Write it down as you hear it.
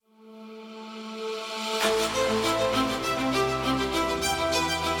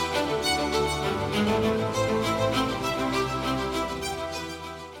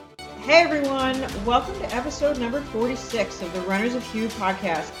everyone, welcome to episode number 46 of the Runners of Hue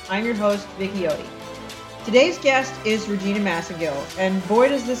podcast. I'm your host, Vicky Odi. Today's guest is Regina Massengill, and boy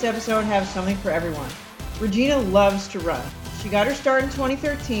does this episode have something for everyone. Regina loves to run. She got her start in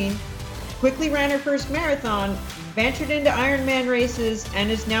 2013, quickly ran her first marathon, ventured into Ironman races,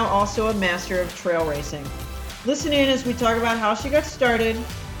 and is now also a master of trail racing. Listen in as we talk about how she got started,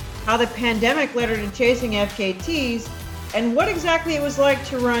 how the pandemic led her to chasing FKTs, and what exactly it was like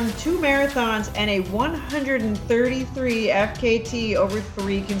to run 2 marathons and a 133 FKT over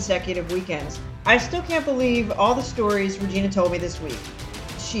 3 consecutive weekends. I still can't believe all the stories Regina told me this week.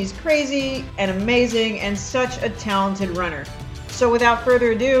 She's crazy and amazing and such a talented runner. So without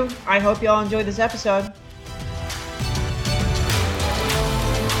further ado, I hope you all enjoyed this episode.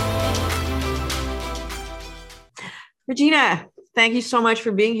 Regina, thank you so much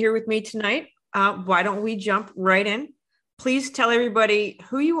for being here with me tonight. Why don't we jump right in? Please tell everybody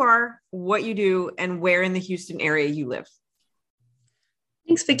who you are, what you do, and where in the Houston area you live.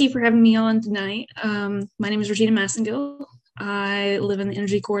 Thanks, Vicki, for having me on tonight. My name is Regina Massengill. I live in the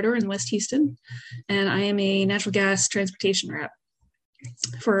Energy Corridor in West Houston, and I am a natural gas transportation rep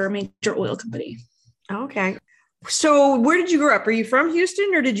for a major oil company. Okay. So where did you grow up? Are you from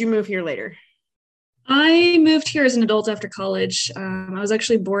Houston or did you move here later? I moved here as an adult after college. I was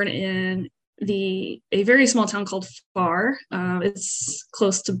actually born in a very small town called Pharr. It's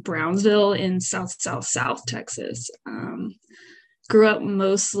close to Brownsville in South Texas. Grew up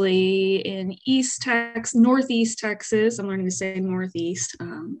mostly in Northeast Texas. I'm learning to say Northeast,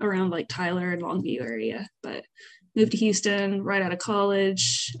 around like Tyler and Longview area, but moved to Houston right out of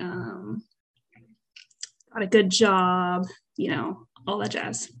college. Got a good job, all that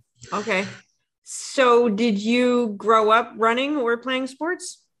jazz. Okay. So did you grow up running or playing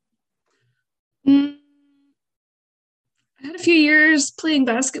sports? I had a few years playing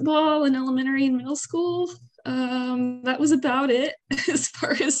basketball in elementary and middle school. That was about it as far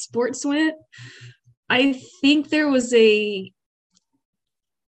as sports went. I think there was a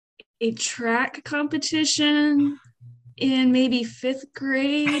track competition in maybe 5th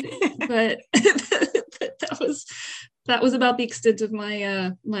grade, but that was about the extent of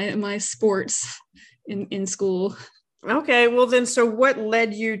my sports in school. Okay, well then, so what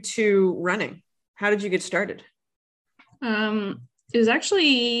led you to running? How did you get started? It was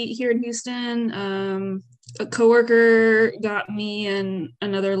actually here in Houston. A coworker got me and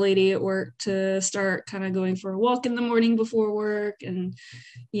another lady at work to start kind of going for a walk in the morning before work, and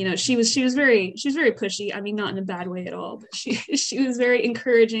she was very pushy. I mean, not in a bad way at all, but she was very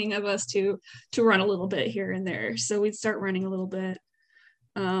encouraging of us to run a little bit here and there. So we'd start running a little bit.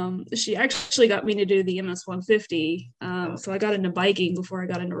 She actually got me to do the MS 150. So I got into biking before I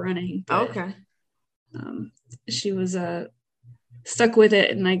got into running. But, okay. She was stuck with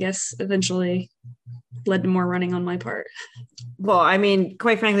it, and I guess eventually led to more running on my part. Well, I mean,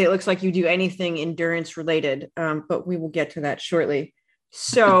 quite frankly, it looks like you do anything endurance related, but we will get to that shortly.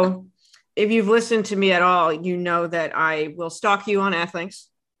 So if you've listened to me at all, you know that I will stalk you on Athlinks.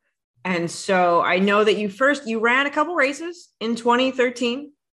 And so I know that you ran a couple races in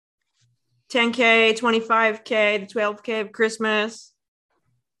 2013, 10K, 25K, the 12K of Christmas.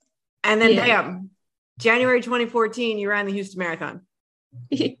 And then bam, January 2014, you ran the Houston Marathon.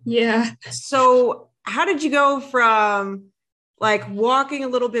 Yeah. So how did you go from like walking a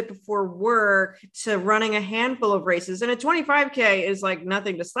little bit before work to running a handful of races? And a 25K is like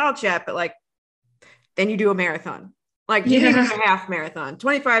nothing to slouch at, but like, then you do a marathon. Like you didn't do a half marathon,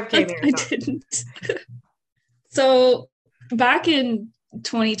 25K marathon. I didn't. So back in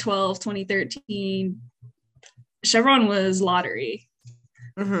 2012, 2013, Chevron was lottery.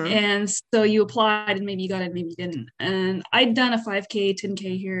 Mm-hmm. And so you applied and maybe you got it, maybe you didn't. And I'd done a 5K,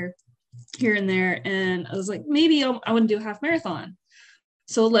 10K here and there. And I was like, maybe I want to do a half marathon.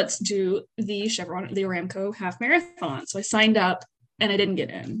 So let's do the Aramco half marathon. So I signed up and I didn't get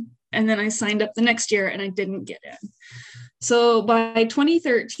in. And then I signed up the next year and I didn't get in. So by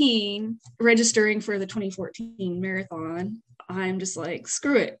 2013, registering for the 2014 marathon, I'm just like,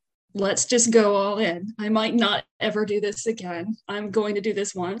 screw it. Let's just go all in. I might not ever do this again. I'm going to do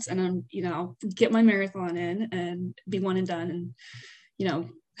this once and I'm, get my marathon in and be one and done. And,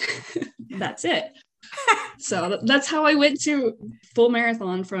 that's it. So that's how I went to full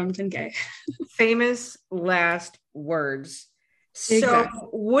marathon from 10K. Famous last words. Exactly. So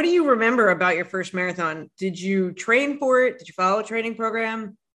what do you remember about your first marathon? Did you train for it? Did you follow a training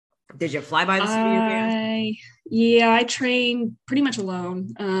program? Did you fly by the seat of your pants? Yeah, I trained pretty much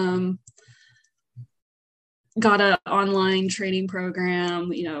alone. got a online training program,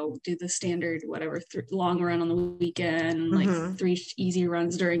 do the standard, whatever, long run on the weekend, like 3 easy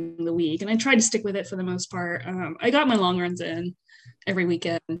runs during the week. And I tried to stick with it for the most part. I got my long runs in every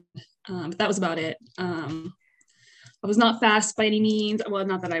weekend, but that was about it. I was not fast by any means. Well,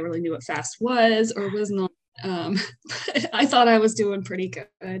 not that I really knew what fast was or was not. But I thought I was doing pretty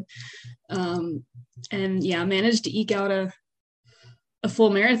good. And yeah, managed to eke out a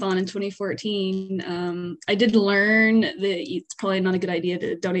full marathon in 2014. I did learn that it's probably not a good idea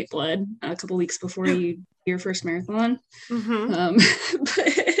to donate blood a couple weeks before you do your first marathon. But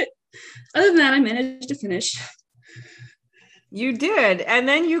other than that, I managed to finish. You did. And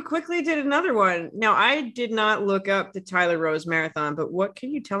then you quickly did another one. Now, I did not look up the Tyler Rose Marathon, but what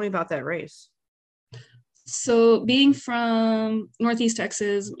can you tell me about that race? So being from Northeast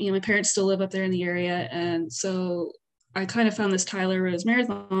Texas, my parents still live up there in the area. And so I kind of found this Tyler Rose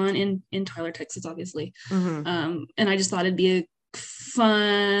Marathon in Tyler, Texas, obviously. And I just thought it'd be a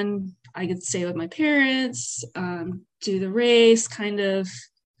fun, I could stay with my parents, do the race kind of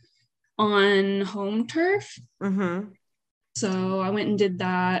on home turf. So I went and did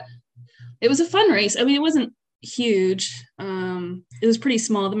that. It was a fun race. I mean, it wasn't huge. It was pretty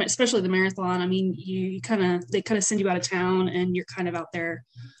small, especially the marathon. I mean, they kind of send you out of town and you're kind of out there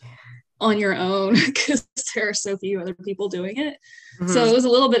on your own because there are so few other people doing it. So it was a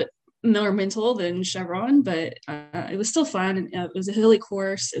little bit more mental than Chevron, but it was still fun. And it was a hilly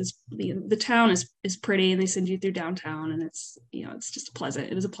course. The town is pretty, and they send you through downtown, and it's just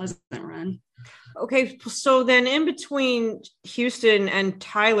it was a pleasant run. Okay, so then in between Houston and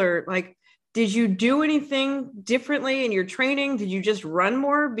Tyler, like, did you do anything differently in your training? Did you just run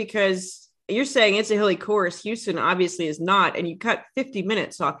more? Because you're saying it's a hilly course. Houston obviously is not, and you cut 50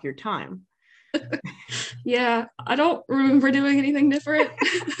 minutes off your time. Yeah, I don't remember doing anything different.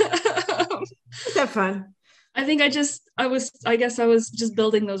 Is that fun? I think I guess I was just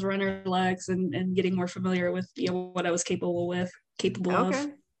building those runner legs and getting more familiar with what I was capable of.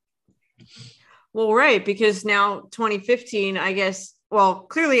 Well, right, because now 2015, I guess, well,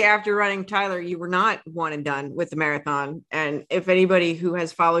 clearly after running Tyler, you were not one and done with the marathon. And if anybody who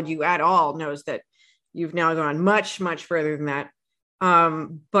has followed you at all knows that you've now gone much, much further than that.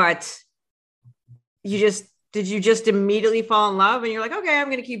 But did you just immediately fall in love and you're like, okay, I'm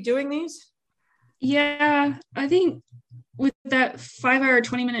going to keep doing these? Yeah, I think with that 5-hour,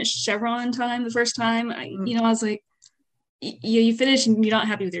 20-minute Chevron time, the first time, I was like, you finish and you're not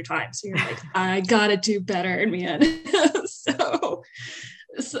happy with your time. So you're like, I gotta do better, man. so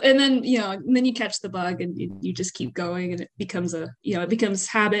and then, then you catch the bug and you just keep going, and it becomes it becomes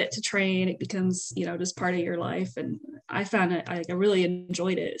habit to train. It becomes, just part of your life. And I found it, I really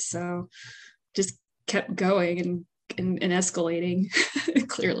enjoyed it. So just kept going and escalating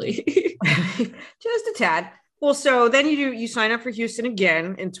clearly. Just a tad. Well, so then you sign up for Houston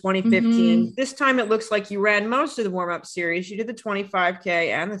again in 2015. This time it looks like you ran most of the warm-up series. You did the 25K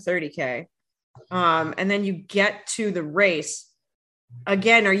and the 30K. And then you get to the race.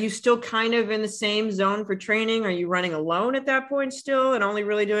 Again, are you still kind of in the same zone for training? Are you running alone at that point still and only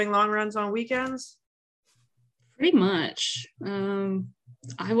really doing long runs on weekends? Pretty much. I'm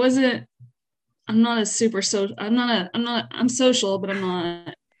not a super social. I'm social, but I'm not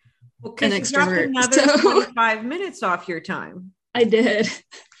an extrovert. Another 25 minutes off your time. I did.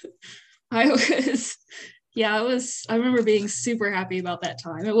 I remember being super happy about that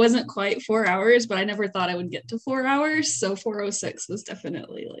time. It wasn't quite 4 hours, but I never thought I would get to 4 hours. So 4:06 was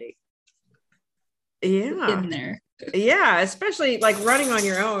definitely in there. Yeah, especially like running on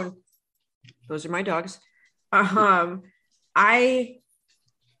your own. Those are my dogs. I've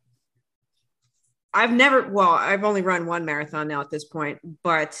only run one marathon now at this point,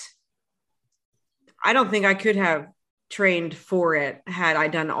 but I don't think I could have trained for it had I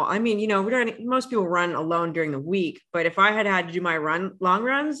done all. I mean, most people run alone during the week, but if I had to do my long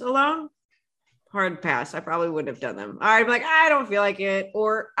runs alone, hard pass. I probably wouldn't have done them. I'm like, I don't feel like it.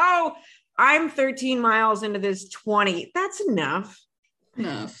 Or, I'm 13 miles into this 20. That's enough.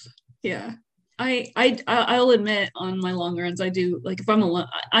 Yeah. I'll admit on my long runs, I do, like, if I'm alone,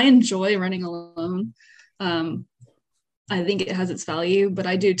 I enjoy running alone. I think it has its value, but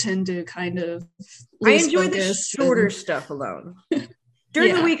I do tend to kind of I enjoy the shorter stuff alone.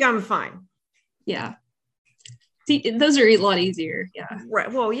 During the week, I'm fine. Yeah. See, those are a lot easier. Yeah. Right.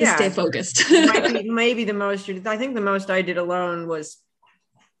 Well, yeah. To stay focused. maybe the most, I think the most I did alone was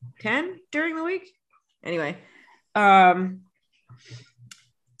 10 during the week. Anyway.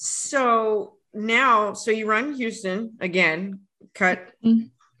 So you run Houston again, cut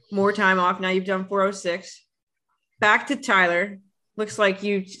more time off. Now you've done 4:06. Back to Tyler. Looks like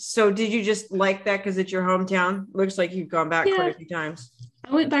so did you just like that because it's your hometown? Looks like you've gone back quite a few times.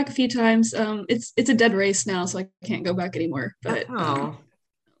 I went back a few times. It's a dead race now, so I can't go back anymore. But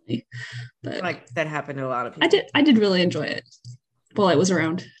but like that happened to a lot of people. I did really enjoy it while I was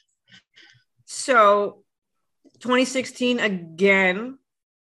around. So 2016 again,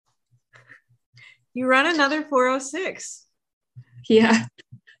 you run another 406. Yeah.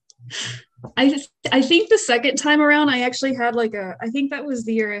 I think the second time around I actually had I think that was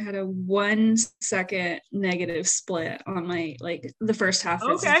the year I had a 1 second negative split on my the first half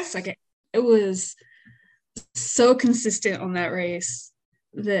of the second. It was so consistent on that race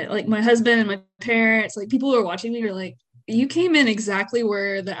that my husband and my parents, people who were watching me were like, you came in exactly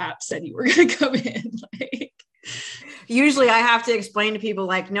where the app said you were going to come in. Usually I have to explain to people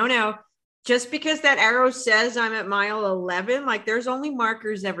no, just because that arrow says I'm at mile 11, there's only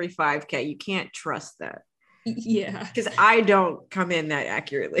markers every 5K. You can't trust that. Yeah. Because I don't come in that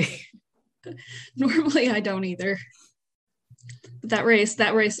accurately. Normally I don't either. That race,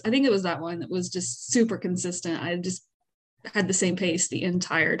 I think it was that one that was just super consistent. I just had the same pace the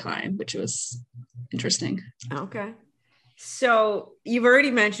entire time, which was interesting. Okay. So you've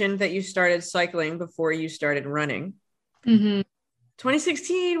already mentioned that you started cycling before you started running. Mm-hmm.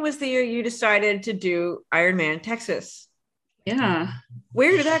 2016 was the year you decided to do Ironman Texas. Yeah.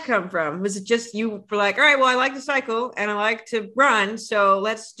 Where did that come from? Was it just you were like, all right, well, I like to cycle and I like to run, so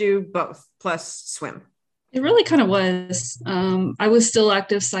let's do both plus swim? It really kind of was. I was still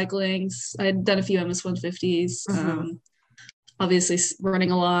active cycling. I had done a few MS 150s. Mm-hmm. Obviously running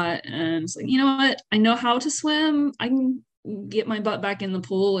a lot, and it's you know what? I know how to swim. I can get my butt back in the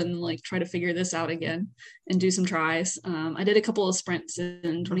pool and try to figure this out again and do some tries. I did a couple of sprints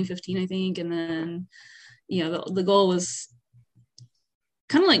in 2015, I think. And then, the goal was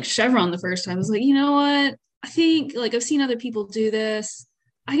kind of like Chevron the first time. I was like, you know what? I think I've seen other people do this.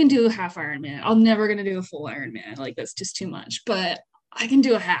 I can do a half Ironman. I'm never going to do a full Ironman. That's just too much, but I can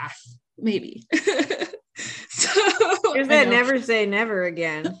do a half maybe. So there's that never say never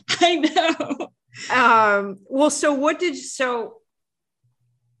again. I know. Well, so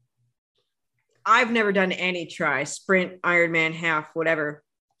I've never done any sprint, Ironman, half, whatever.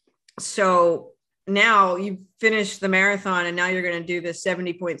 So now you finished the marathon and now you're going to do the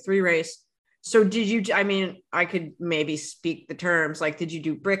 70.3 race. So I could maybe speak the terms, did you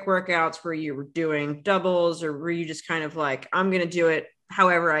do brick workouts where you were doing doubles, or were you just kind of I'm going to do it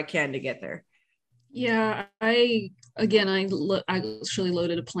however I can to get there? Yeah, I actually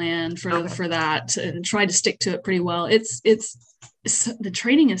loaded a plan for that and tried to stick to it pretty well. It's the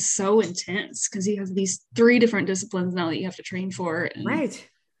training is so intense because you have these 3 different disciplines now that you have to train for. And right.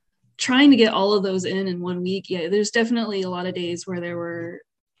 Trying to get all of those in 1 week. Yeah, there's definitely a lot of days where there were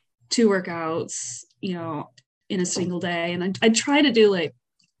 2 workouts, in a single day. And I try to do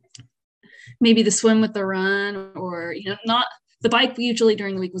maybe the swim with the run, or, not. The bike usually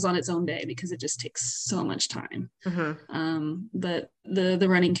during the week was on its own day because it just takes so much time. Mm-hmm. But the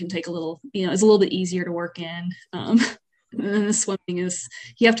running can take a little, it's a little bit easier to work in. And then the swimming is,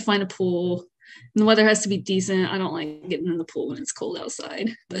 you have to find a pool and the weather has to be decent. I don't like getting in the pool when it's cold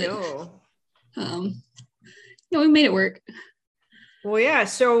outside. But, we made it work. Well, yeah.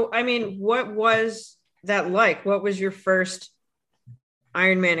 So, what was that like? What was your first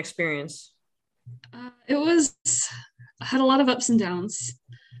Ironman experience? I had a lot of ups and downs.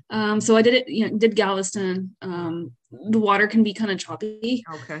 So I did it, did Galveston. The water can be kind of choppy.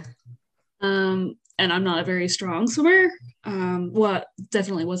 Okay. And I'm not a very strong swimmer. Well,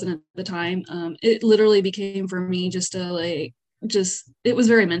 definitely wasn't at the time. It literally became for me it was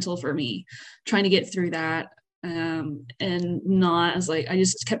very mental for me trying to get through that. And I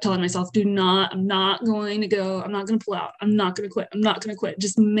just kept telling myself, I'm not going to pull out. I'm not going to quit.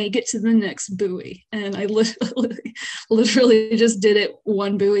 Just make it to the next buoy. And I literally just did it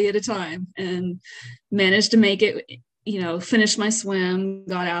 1 buoy at a time and managed to make it, finished my swim,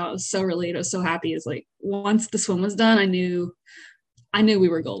 got out. I was so relieved. I was so happy. It's once the swim was done, I knew we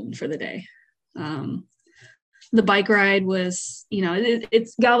were golden for the day. The bike ride was,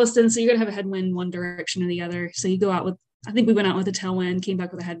 it's Galveston, so you're going to have a headwind one direction or the other. So you go out I think we went out with a tailwind, came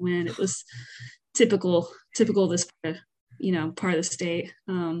back with a headwind. It was typical of this, part of the state.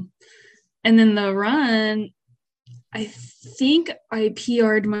 And then the run, I think I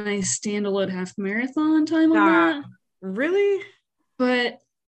PR'd my stand-alone half marathon time on that. Really? But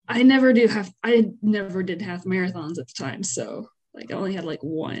I never did half marathons at the time. So I only had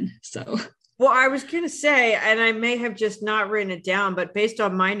 1. So. Well, I was going to say, and I may have just not written it down, but based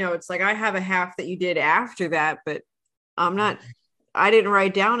on my notes, I have a half that you did after that, but I didn't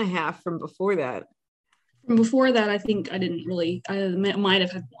write down a half from before that. before that, I think I might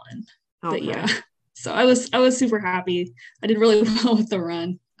have had one, but Okay. yeah. So I was super happy. I did really well with the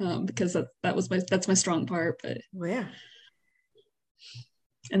run because that's my strong part. But Well, yeah.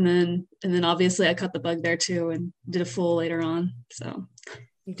 And then obviously I cut the bug there too and did a full later on. So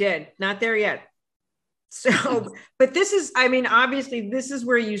You did. Not there yet. So, but this is, I mean, obviously this is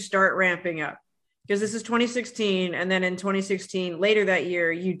where you start ramping up, because this is 2016. And then in 2016, later that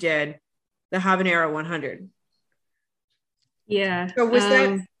year, you did the Habanero 100. Yeah. So was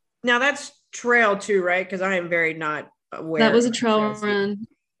that, now that's trail too, right? Because I am very not aware. That was a trail run.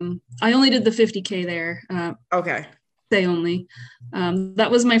 I only did the 50K there. Okay. Day only.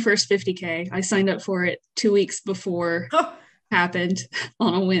 That was my first 50K. I signed up for it 2 weeks before happened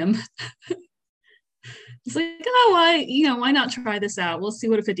on a whim. It's like, why not try this out? We'll see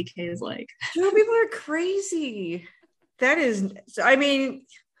what a 50K is like. Joe, people are crazy. That is, I mean,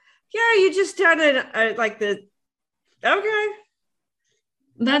 yeah, you just done it like the, okay.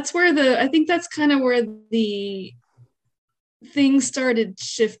 That's where I think that's kind of where the things started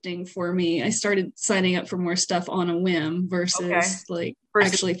shifting for me. I started signing up for more stuff on a whim versus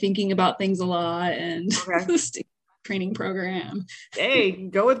actually thinking about things a lot and training program. Hey,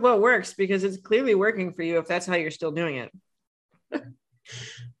 go with what works, because it's clearly working for you if that's how you're still doing it.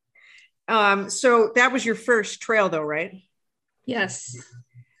 So that was your first trail though, right? Yes.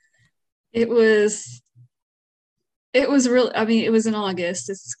 It was real. I mean, it was in August.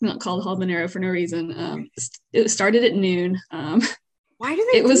 It's not called Habanero for no reason. It started at noon. Why do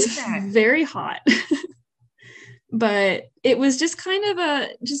they it was that? Very hot, but it was just kind of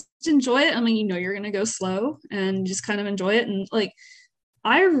just enjoy it. I mean, you're going to go slow and just kind of enjoy it. And like,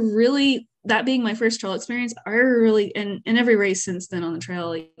 that being my first trail experience, I really, and in every race since then on the trail,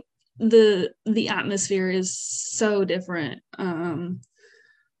 like the atmosphere is so different.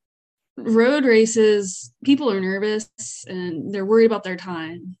 Road races, people are nervous and they're worried about their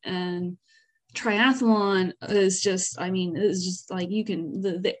time, and triathlon is just, I mean, it's just like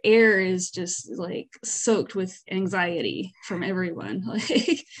the air is just like soaked with anxiety from everyone.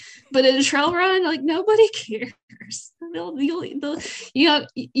 Like, but in a trail run, like nobody cares.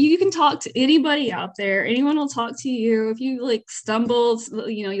 You can talk to anybody out there. Anyone will talk to you. If you like stumble,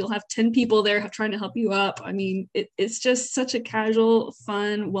 you'll have 10 people there trying to help you up. I mean, it's just such a casual,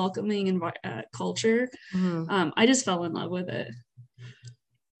 fun, welcoming culture. Mm-hmm. I just fell in love with it.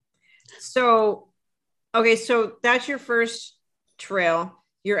 So, okay, so that's your first trail.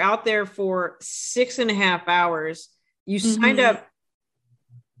 You're out there for 6.5 hours. You signed up.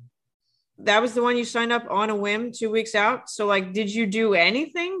 That was the one you signed up on a whim 2 weeks out. So, like, did you do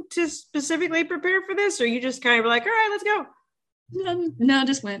anything to specifically prepare for this, or you just kind of were like, all right, let's go? No,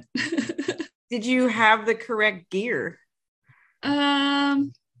 just went. Did you have the correct gear? I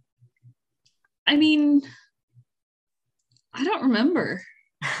mean, I don't remember.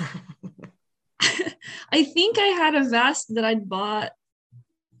 I think I had a vest that I'd bought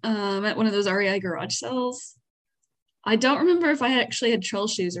at one of those REI garage sales. I don't remember if I actually had trail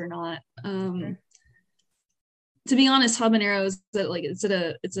shoes or not. To be honest, Habanero is it's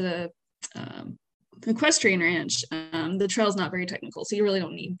at a equestrian ranch. The trail's not very technical, so you really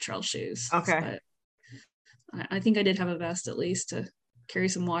don't need trail shoes. Okay. But I think I did have a vest at least to carry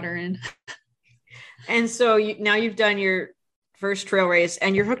some water in. And so now you've done your first trail race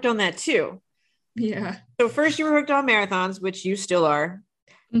and you're hooked on that too. Yeah. So first you were hooked on marathons, which you still are.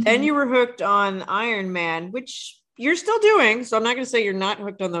 Mm-hmm. Then you were hooked on Ironman, which you're still doing. So I'm not going to say you're not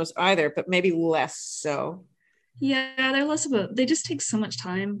hooked on those either, but maybe less so. Yeah, they're less of they just take so much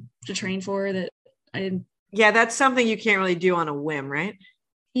time to train for that. Yeah, that's something you can't really do on a whim, right?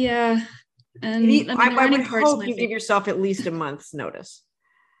 Yeah. And I would hope you give yourself at least a month's notice.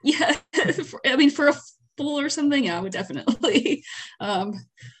 Yeah. I mean, for a full or something, I would definitely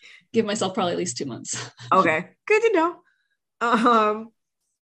give myself probably at least 2 months. Okay. Good to know.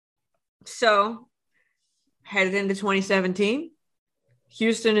 So headed into 2017,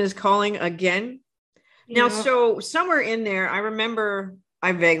 Houston is calling again. Now, so somewhere in there,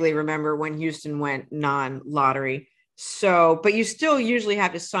 I vaguely remember when Houston went non-lottery. So, but you still usually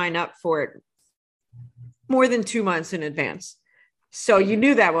have to sign up for it more than 2 months in advance. So you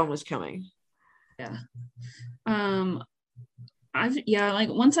knew that one was coming. Yeah. Like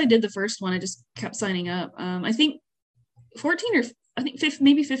once I did the first one, I just kept signing up. I think 14 or I think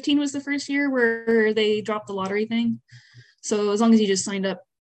maybe 15 was the first year where they dropped the lottery thing. So as long as you just signed up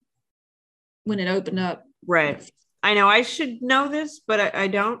when it opened up. Right. I know I should know this, but I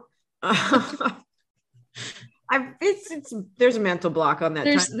don't. There's a mental block on that.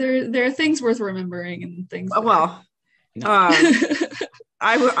 There are things worth remembering and things. Well,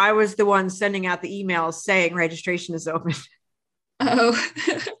 I was the one sending out the emails saying registration is open. Oh.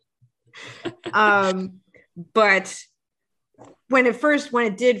 But when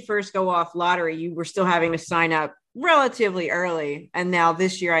it did first go off lottery, you were still having to sign up relatively early. And now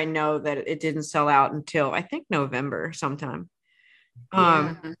this year, I know that it didn't sell out until I think November sometime.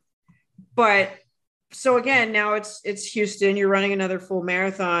 Yeah. But so again, now it's Houston. You're running another full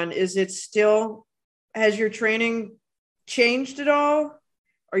marathon. Is it still, has your training changed at all?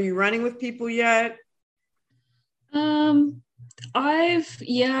 Are you running with people yet?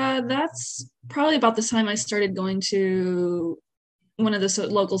 That's probably about the time I started going to one of the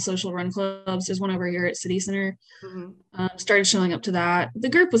local social run clubs. There's one over here at City Center. Mm-hmm. Started showing up to that. The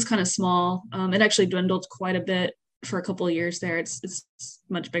group was kind of small. It actually dwindled quite a bit for a couple of years there. It's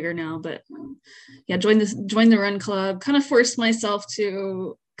much bigger now, but joined the run club, kind of forced myself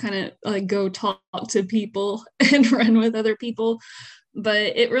to kind of like go talk to people and run with other people.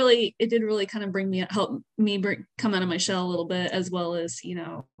 But it did really kind of help me come out of my shell a little bit, as well as,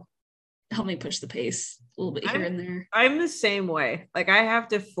 help me push the pace a little bit here and there. I'm the same way. Like I have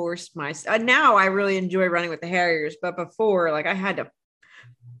to force myself. Now I really enjoy running with the Harriers, but before, like I had to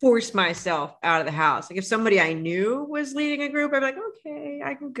force myself out of the house. Like if somebody I knew was leading a group, I'd be like, okay,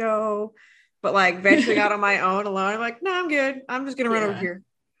 I can go. But like venturing out on my own alone, I'm like, no, I'm good. I'm just gonna run over here.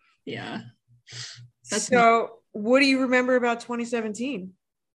 Yeah. What do you remember about 2017?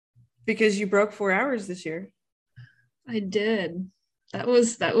 Because you broke 4 hours this year. I did. That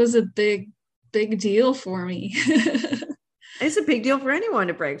was a big deal for me. It's a big deal for anyone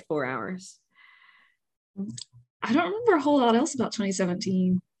to break 4 hours. I don't remember a whole lot else about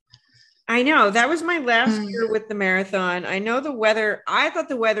 2017. I know that was my last year with the marathon. I know the weather. I thought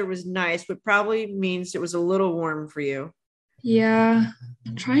the weather was nice, but probably means it was a little warm for you. Yeah,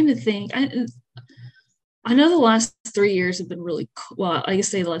 I'm trying to think. I know the last 3 years have been really cool. Well, I guess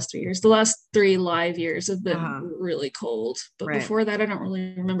say the last 3 years. The last 3 live years have been really cold. But before that, I don't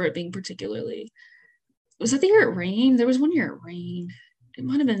really remember it being particularly. Was that the year it rained? There was one year it rained. It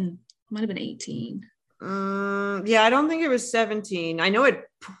might have been 18. Yeah, I don't think it was 17. I know it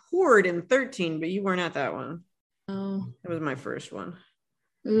poured in 13, but you weren't at that one. Oh, it was my first one.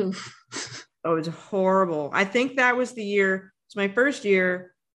 Oof. Oh, it was horrible. I think that was the year. It's my first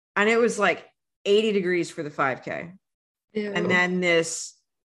year, and it was like 80 degrees for the 5K. Ew. And then this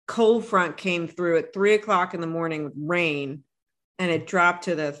cold front came through at 3:00 in the morning with rain, and it dropped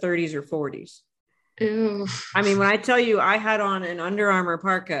to the 30s or 40s. Ew. I mean, when I tell you I had on an Under Armour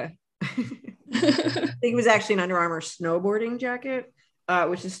parka, I think it was actually an Under Armour snowboarding jacket,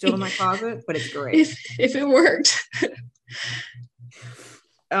 which is still in my closet, but it's great. If it worked.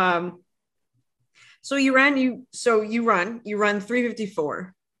 So you run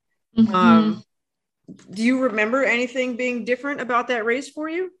 3:54. Mm-hmm. Do you remember anything being different about that race for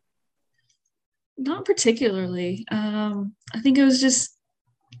you? Not particularly. I think it was just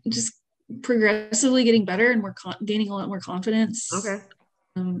progressively getting better and gaining a lot more confidence. Okay.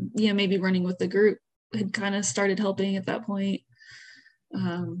 Maybe running with the group had kind of started helping at that point.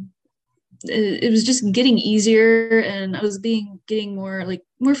 It was just getting easier, and I was getting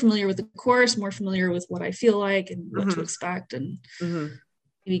more familiar with the course, more familiar with what I feel like and what to expect, and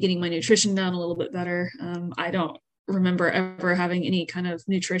maybe getting my nutrition down a little bit better. I don't remember ever having any kind of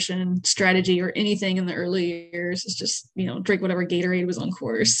nutrition strategy or anything in the early years. It's just, drink whatever Gatorade was on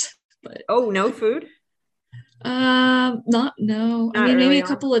course. But no food? no. I mean, maybe a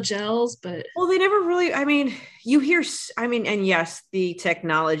couple of gels, but they never really, you hear, and yes, the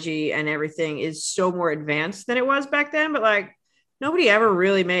technology and everything is so more advanced than it was back then, but like nobody ever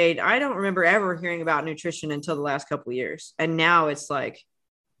really I don't remember ever hearing about nutrition until the last couple of years. And now it's like,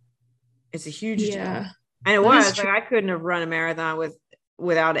 it's a huge deal. And it was like, I couldn't have run a marathon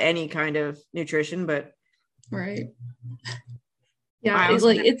without any kind of nutrition, but right. Yeah.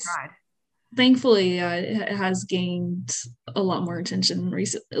 It's thankfully, it has gained a lot more attention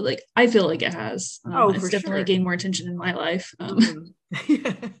recently. Like, I feel like it has. It's definitely gained more attention in my life. Well,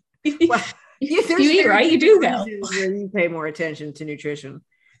 you eat right, you do go. Where you pay more attention to nutrition.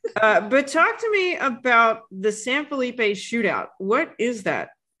 But talk to me about the San Felipe shootout. What is that?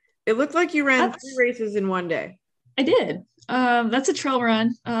 It looked like you ran 3 races in one day. I did. That's a trail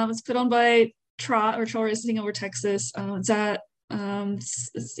run. It's put on by Trot, or Trail Racing over Texas. It's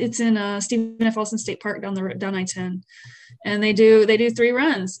in Stephen F. Austin State Park down I-10, and they do 3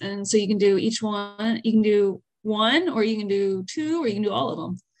 runs, and so you can do each one. You can do 1, or you can do 2, or you can do all of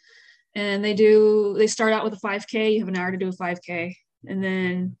them. And they start out with a 5K. You have an hour to do a 5K, and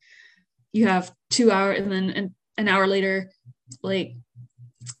then you have 2 hours, and then an hour later, like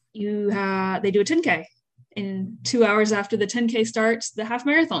they do a 10K. And 2 hours after the 10K starts, the half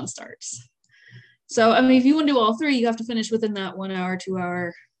marathon starts. So, I mean, if you want to do all three, you have to finish within that 1 hour, 2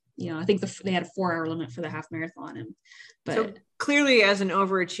 hour, I think they had a 4 hour limit for the half marathon. But so clearly as an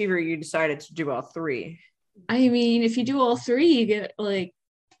overachiever, you decided to do all three. I mean, if you do all three, you get like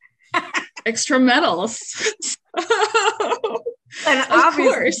extra medals. And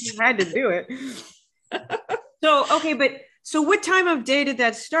obviously you had to do it. So what time of day did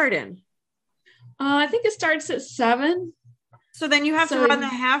that start in? I think it starts at 7. So then you have to run the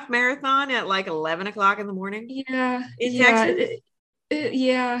half marathon at like 11 o'clock in the morning? Yeah. In Texas?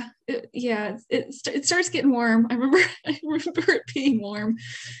 It starts getting warm. I remember it being warm.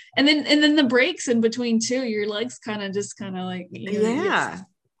 And then the breaks in between too, your legs kind of like,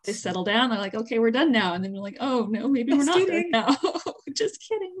 they settle down. They're like, okay, we're done now. And then you're like, oh no, maybe we're not done now. Just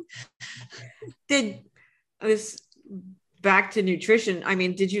kidding. Back to nutrition. I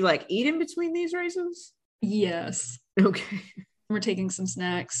mean, did you like eat in between these races? Yes. Okay. We're taking some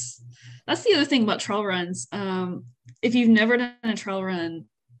snacks. That's the other thing about trail runs. If you've never done a trail run,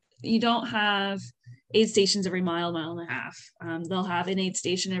 you don't have aid stations every mile and a half. They'll have an aid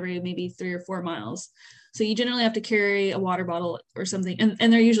station every maybe 3 or 4 miles. So you generally have to carry a water bottle or something,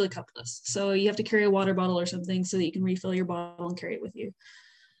 and they're usually cupless. So you have to carry a water bottle or something so that you can refill your bottle and carry it with you.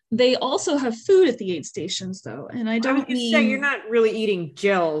 They also have food at the aid stations though. And I was say you're not really eating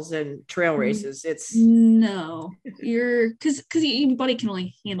gels and trail races. Because your body can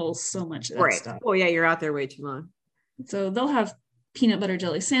only handle so much of that stuff. Well, yeah, you're out there way too long. So they'll have peanut butter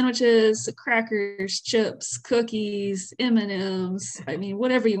jelly sandwiches, crackers, chips, cookies, M&Ms. I mean,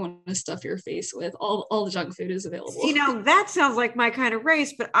 whatever you want to stuff your face with, all the junk food is available. That sounds like my kind of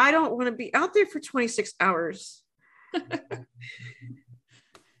race, but I don't want to be out there for 26 hours.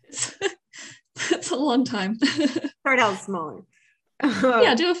 That's a long time. Start out smaller.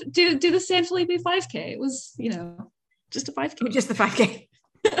 Yeah, do the San Felipe 5K. It was, just a 5K. Just the 5K.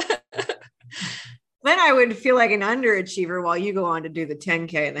 Then I would feel like an underachiever while you go on to do the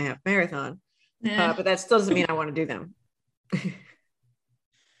 10K and the half marathon. Yeah. But that still doesn't mean I want to do them.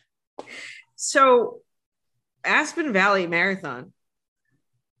 So, Aspen Valley Marathon.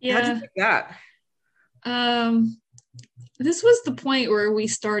 Yeah. How'd you pick that? This was the point where we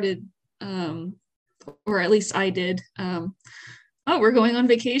started, or at least I did. We're going on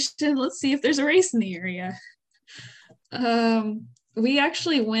vacation. Let's see if there's a race in the area. We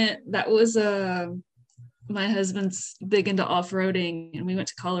actually went. That was my husband's big into off-roading, and we went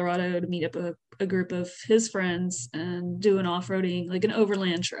to Colorado to meet up a group of his friends and do an off-roading, like an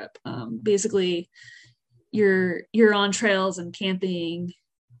overland trip. Basically, you're on trails and camping,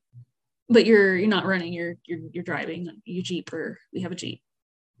 but you're not running. You're driving your Jeep, or we have a Jeep.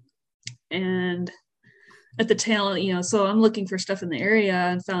 And at the tail, so I'm looking for stuff in the area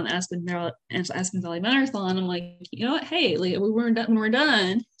and found Aspen Valley Marathon. I'm like, you know what? Hey, like, when we're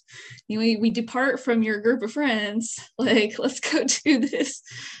done, we depart from your group of friends. Like, let's go do this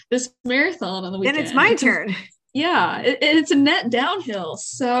marathon on the weekend. And it's my turn. Yeah, it's a net downhill.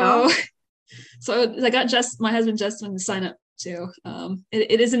 So I got my husband Justin to sign up too.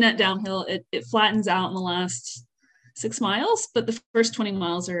 It is a net downhill. It flattens out in the last 6 miles, but the first 20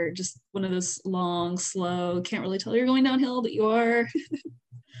 miles are just one of those long, slow, can't really tell you're going downhill, but you are.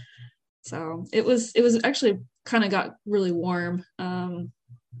 So it was actually kind of got really warm.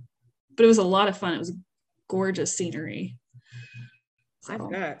 But it was a lot of fun. It was gorgeous scenery. So. I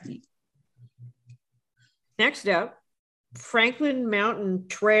bet. Next up, Franklin Mountain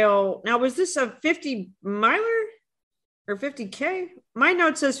Trail. Now, was this a 50 miler or 50K? My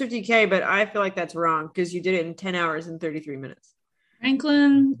note says 50K, but I feel like that's wrong because you did it in 10 hours and 33 minutes.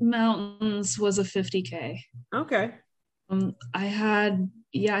 Franklin Mountains was a 50K. Okay. I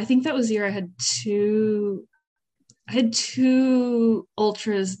think that was the year I had two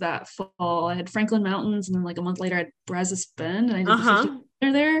ultras that fall. I had Franklin Mountains, and then like a month later I had Brazos Bend, and I did the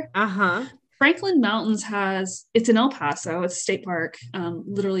 50 there. Franklin Mountains it's in El Paso. It's a state park,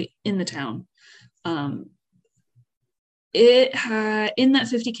 literally in the town. It had, in that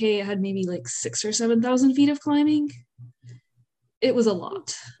 50K, it had maybe like 6,000 or 7,000 feet of climbing. It was a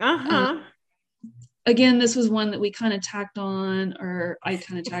lot. Again, this was one that we kind of tacked on, or I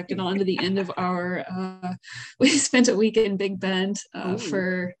kind of tacked it on to the end of our, we spent a week in Big Bend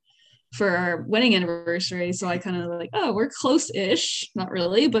for our wedding anniversary. So I kind of like, we're close-ish, not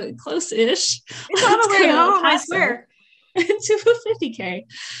really, but close-ish. It's on the way home, I swear. To a 50K.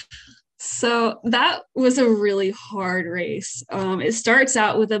 So that was a really hard race. It starts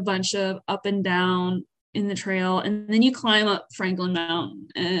out with a bunch of up and down in the trail, and then you climb up Franklin Mountain,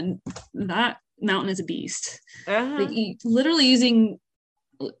 and that mountain is a beast. Like, literally using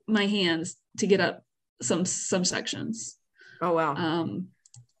my hands to get up some sections. Oh, wow.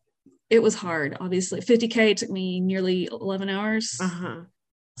 It was hard, obviously. 50K took me nearly 11 hours. Uh-huh.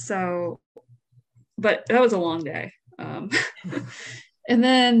 So, but that was a long day. And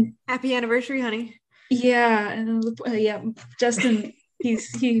then happy anniversary, honey. Yeah. And yeah, Justin,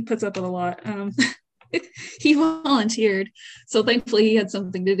 he puts up with a lot. He volunteered. So thankfully he had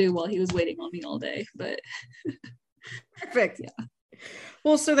something to do while he was waiting on me all day, but perfect. Yeah.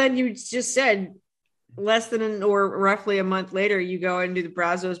 Well, so then you just said or roughly a month later, you go and do the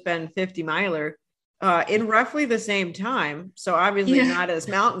Brazos Bend 50 miler in roughly the same time. So obviously not as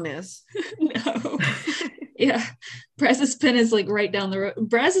mountainous. No. Yeah. Brazos Bend is like right down the road.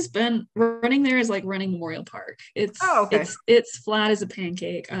 Brazos Bend, running there is like running Memorial Park. It's it's flat as a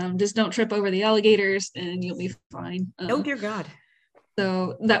pancake. Just don't trip over the alligators and you'll be fine. Oh dear God.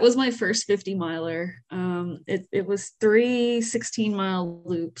 So that was my first 50 miler. It was 3 16-mile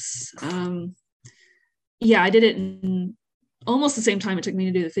loops. Yeah, I did it in almost the same time it took me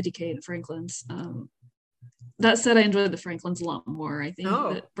to do the 50K at Franklin's. That said, I enjoyed the Franklin's a lot more. I think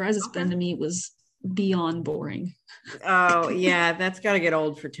that Brazos Bend to me was beyond boring. Oh, yeah, that's got to get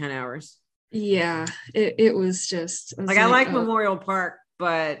old for 10 hours. Yeah, it was just... I like Memorial Park,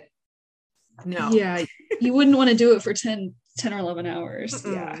 but no. Yeah, you wouldn't want to do it for 10 or 11 hours.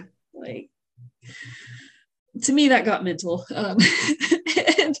 Mm-mm. Yeah, like... To me, that got mental.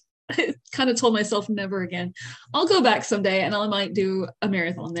 And I kind of told myself never again. I'll go back someday and I might do a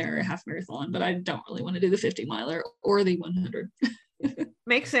marathon there or a half marathon, but I don't really want to do the 50 miler or the 100.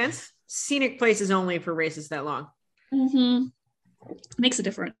 Makes sense. Scenic places only for races that long. Mm-hmm. Makes a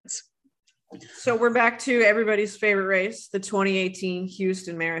difference. So we're back to everybody's favorite race, the 2018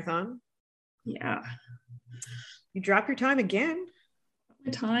 Houston Marathon. Yeah. You drop your time again.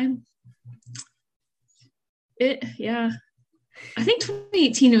 My time. Yeah. I think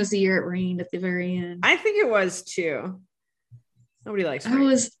 2018 was the year it rained at the very end. I think it was too. Nobody likes rain. I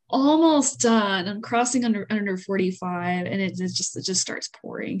was almost done. I'm crossing under 45 and it just starts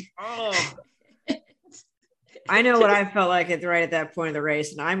pouring. Oh. I know what I felt like right at that point of the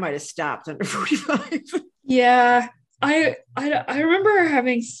race, and I might have stopped under 45. Yeah. I remember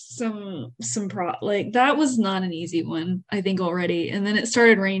having some like that was not an easy one, I think, already. And then it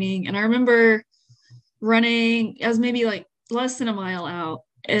started raining and I remember running, I was maybe like less than a mile out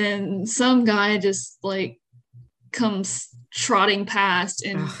and some guy just like comes trotting past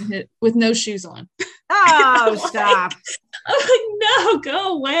and with no shoes on. Oh, stop. I'm like, no,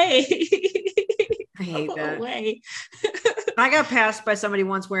 go away. I hate that. Away. I got passed by somebody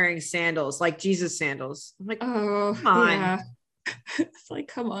once wearing sandals, like Jesus sandals. I'm like, oh, come on. Yeah. It's like,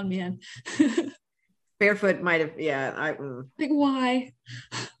 come on, man. Barefoot might have, yeah. Like, why?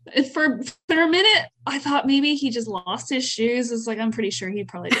 And for a minute, I thought maybe he just lost his shoes. It's like, I'm pretty sure he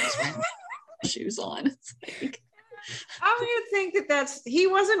probably just ran shoes on. It's like, I'm going to think he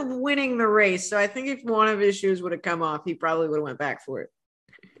wasn't winning the race. So I think if one of his shoes would have come off, he probably would have went back for it.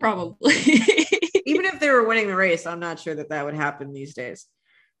 Probably. Even if they were winning the race, I'm not sure that would happen these days.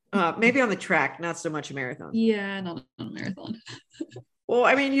 Maybe on the track, not so much a marathon. Yeah, not on a marathon. Well,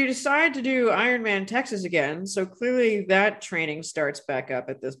 I mean, you decide to do Ironman Texas again. So clearly that training starts back up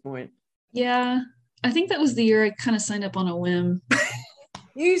at this point. Yeah. I think that was the year I kind of signed up on a whim.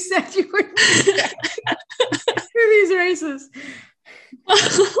 You said you would for these races.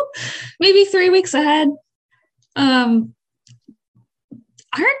 Well, maybe 3 weeks ahead.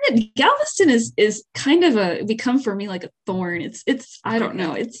 Ironman Galveston is kind of become for me like a thorn. It's I don't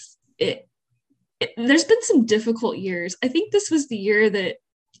know. There's been some difficult years. I think this was the year that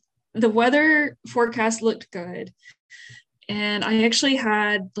the weather forecast looked good. And I actually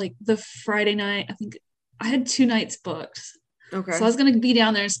had like the Friday night, I think I had 2 nights booked. Okay. So I was going to be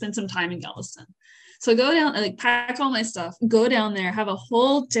down there and spend some time in Galveston. So go down, like pack all my stuff, go down there, have a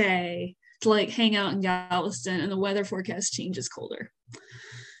whole day to like hang out in Galveston, and the weather forecast changes colder.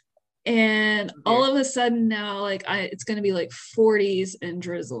 And all of a sudden now, like it's going to be like 40s and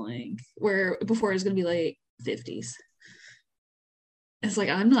drizzling, where before it was going to be like 50s. It's like,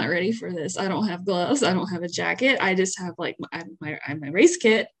 I'm not ready for this. I don't have gloves. I don't have a jacket. I just have like my race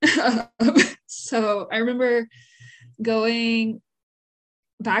kit. So I remember going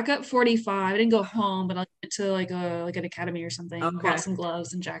back up 45. I didn't go home, but I went to like an academy or something, bought some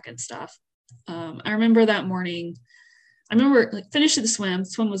gloves and jacket stuff. I remember that morning, like finishing the swim.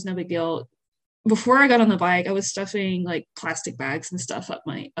 Swim was no big deal. Before I got on the bike, I was stuffing like plastic bags and stuff up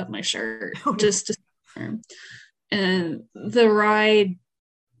my shirt just to warm. And the ride,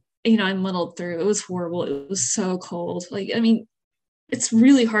 I muddled through. It was horrible. It was so cold. Like, I mean, it's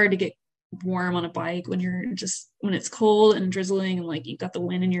really hard to get warm on a bike when it's cold and drizzling and like you've got the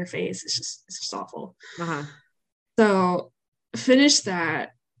wind in your face. It's just awful. So finish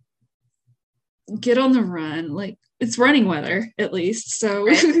that, get on the run. Like, it's running weather at least, so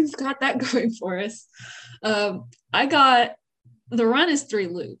we've got that going for us. The run is 3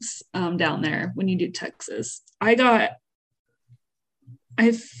 loops down there when you do Texas. I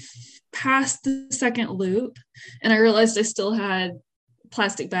passed the second loop and I realized I still had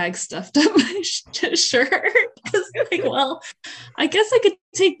plastic bags stuffed up my shirt. I was like, well, I guess I could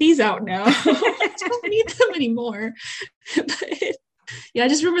take these out now. I don't need them anymore. But yeah, I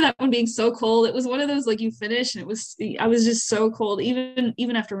just remember that one being so cold. It was one of those, like, you finish and I was just so cold.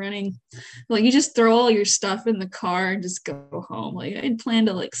 Even after running, like, you just throw all your stuff in the car and just go home. Like, I'd planned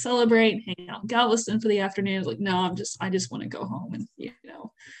to like celebrate and hang out in Galveston for the afternoon. I was like, no, I just want to go home and,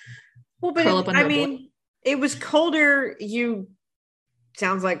 well, but it was colder. You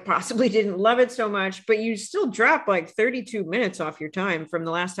sounds like possibly didn't love it so much, but you still dropped like 32 minutes off your time from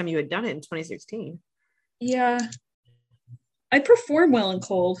the last time you had done it in 2016. Yeah. I perform well in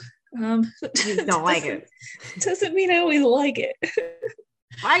cold. You don't like it. Doesn't mean I always like it.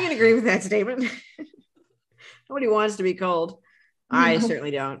 I can agree with that statement. Nobody wants to be cold. No. I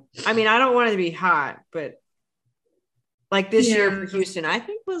certainly don't. I mean, I don't want it to be hot, but like this year for Houston, I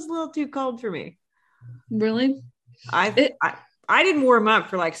think was a little too cold for me. Really? I didn't warm up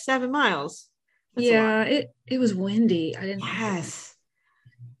for like 7 miles. That's it was windy. I didn't. Yes.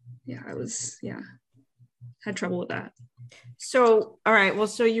 Yeah, had trouble with that. So, all right. Well,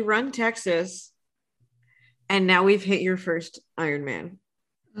 so you run Texas and now we've hit your first Ironman.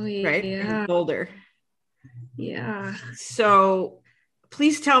 Oh yeah. Right? Yeah. In Boulder. Yeah. So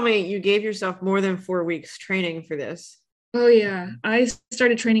please tell me you gave yourself more than 4 weeks training for this. Oh yeah. I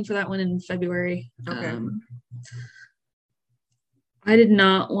started training for that one in February. Okay. I did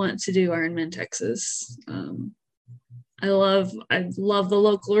not want to do Ironman Texas. I love the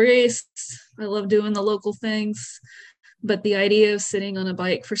local race. I love doing the local things, but the idea of sitting on a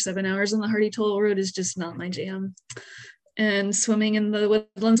bike for 7 hours on the Hardy Toll Road is just not my jam. And swimming in the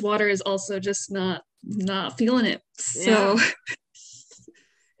Woodlands water is also just not feeling it. So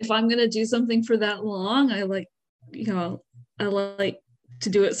if I'm going to do something for that long, I like to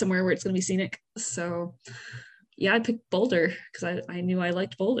do it somewhere where it's going to be scenic. So yeah, I picked Boulder because I knew I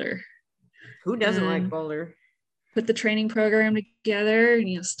liked Boulder. Who doesn't like Boulder? Put the training program together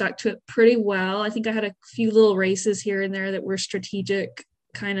and, stuck to it pretty well. I think I had a few little races here and there that were strategic,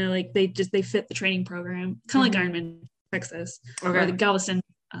 kind of like they fit the training program, kind of like Ironman Texas. Okay. Or the Galveston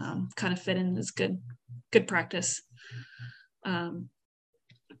kind of fit in as good practice.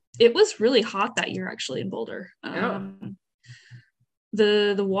 It was really hot that year actually in Boulder.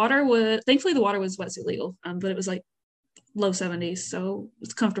 The water was, thankfully the water was wetsuit legal, but it was like low 70s, so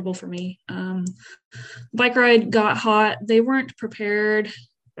it's comfortable for me. Bike ride got hot. They weren't prepared.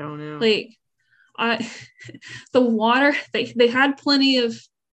 Oh no. Like the water, they had plenty of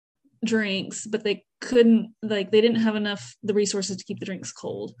drinks, but they couldn't, they didn't have enough the resources to keep the drinks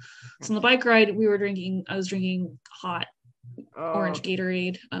cold. So on the bike ride I was drinking hot orange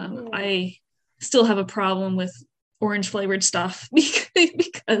Gatorade. I still have a problem with orange flavored stuff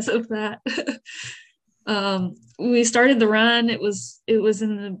because of that. We started the run. It was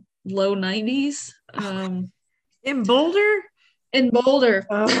in the low 90s. In Boulder? In Boulder.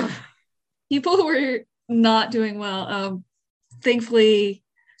 People were not doing well. Thankfully,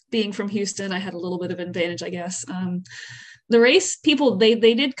 being from Houston, I had a little bit of advantage, I guess. The race people, they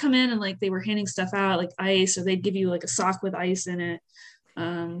did come in and they were handing stuff out, like ice, or they'd give you like a sock with ice in it.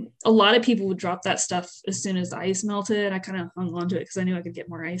 A lot of people would drop that stuff as soon as the ice melted. I kind of hung on to it because I knew I could get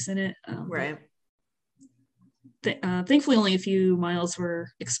more ice in it. Right. Thankfully, only a few miles were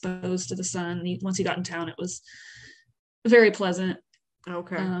exposed to the sun. Once you got in town, it was very pleasant.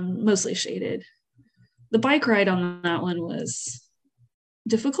 Okay. Mostly shaded. The bike ride on that one was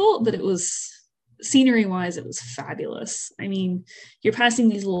difficult, but it was, scenery wise, it was fabulous. I mean, you're passing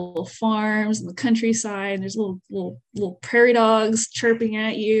these little farms in the countryside, and there's little prairie dogs chirping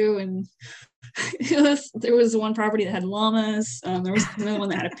at you, and there was one property that had llamas. There was another one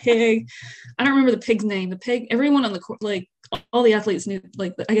that had a pig. I don't remember the pig's name. The pig, everyone on the all the athletes knew.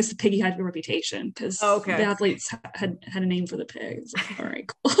 I guess the piggy had a reputation because the athletes had a name for the pig. It's like, all right,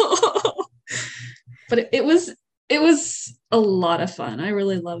 cool. But it was a lot of fun. I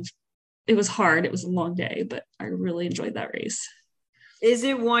really loved. It was hard. It was a long day, but I really enjoyed that race. Is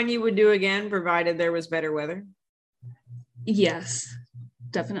it one you would do again, provided there was better weather? Yes,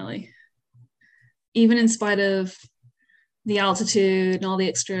 definitely. Even in spite of the altitude and all the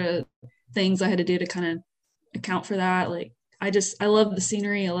extra things I had to do to kind of account for that. I loved the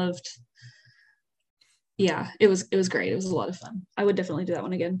scenery. I loved yeah, it was great. It was a lot of fun. I would definitely do that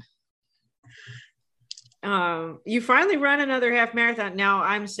one again. You finally run another half marathon. Now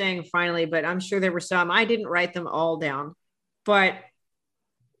I'm saying finally, but I'm sure there were some. I didn't write them all down, but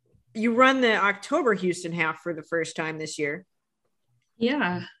you run the October Houston half for the first time this year.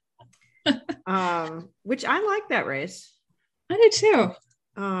 Yeah. Which I like that race. I did too.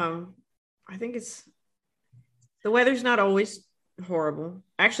 I think the weather's not always horrible.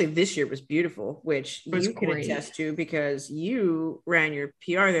 Actually, this year was beautiful, which you can attest to because you ran your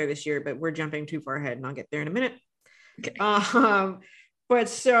PR there this year, but we're jumping too far ahead and I'll get there in a minute. Okay. But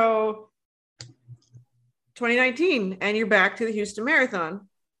so 2019 and you're back to the Houston Marathon.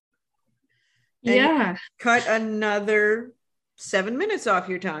 Yeah. Cut another 7 minutes off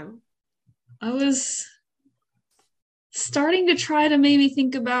your time. I was starting to try to maybe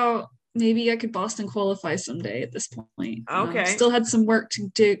think about maybe I could Boston qualify someday at this point. Okay. Still had some work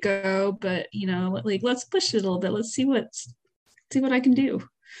to go, but let's push it a little bit. Let's see what I can do.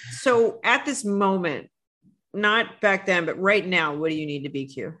 So at this moment, not back then, but right now, what do you need to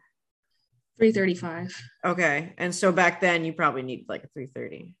BQ? 3:35. Okay. And so back then you probably needed like a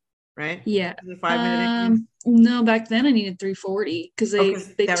 3:30, right? Yeah. 5-minute no, back then I needed 3:40 because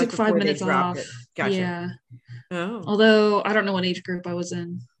they took 5 minutes off. Gotcha. Yeah. Oh. Although I don't know what age group I was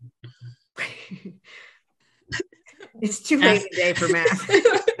in. It's too late in the day for math.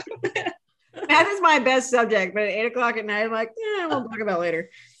 Math is my best subject, but at 8:00 at night, I'm like, we'll talk about it later.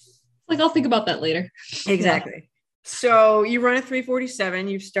 Like, I'll think about that later. Exactly. Yeah. So you run a 3:47.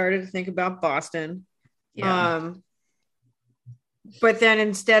 You've started to think about Boston. Yeah. But then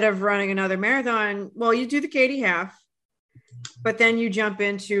instead of running another marathon, well, you do the Katy half, but then you jump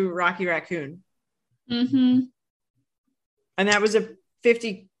into Rocky Raccoon. Mm-hmm. And that was a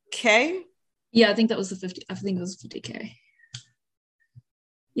 50K? Yeah, I think that was the 50. I think it was 50K.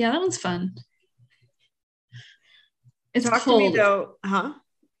 Yeah, that one's fun. It's Talk cold. To me though, huh?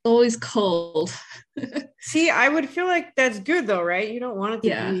 Always cold. See, I would feel like that's good though, right? You don't want it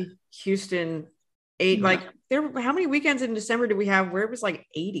to be Houston 8. No. Like how many weekends in December did we have where it was like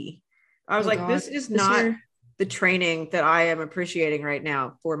 80? I was this is not the training that I am appreciating right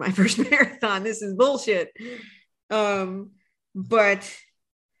now for my first marathon. This is bullshit. But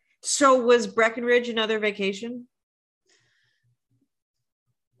so was Breckenridge another vacation?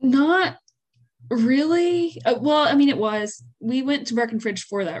 Not really. Well, I mean, it was. We went to Breckenridge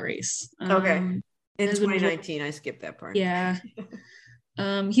for that race. Okay. In 2019, I skipped that part. Yeah.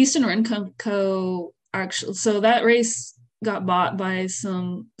 Houston Run Co. Actually, so that race got bought by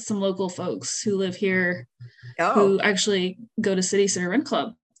some local folks who live here, who actually go to City Center Run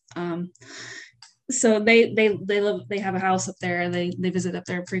Club. So they have a house up there and they visit up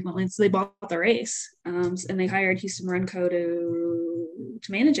there frequently. So they bought the race, and they hired Houston Run Co. to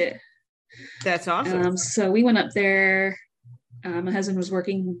manage it. That's awesome. So we went up there. My husband was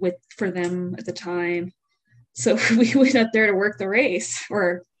working for them at the time, so we went up there to work the race,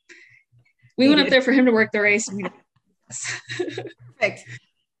 or we went up there for him to work the race. Perfect.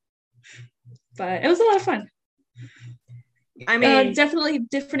 But it was a lot of fun. I mean, definitely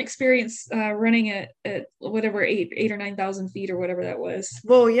different experience running at whatever 8 or 9,000 feet or whatever that was.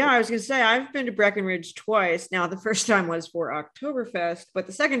 Well, yeah, I was gonna say I've been to Breckenridge twice. Now the first time was for Oktoberfest, but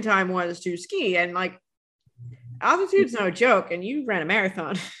the second time was to ski, and like altitude's no joke. And you ran a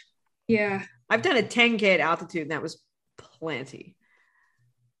marathon. Yeah, I've done a 10K at altitude, and that was plenty.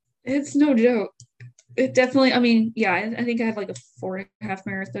 It's no joke. It definitely, I mean, yeah, I think I had like a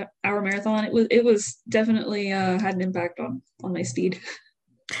 4.5 hour marathon. It was definitely had an impact on my speed.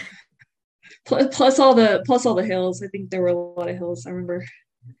 plus all the hills. I think there were a lot of hills. I remember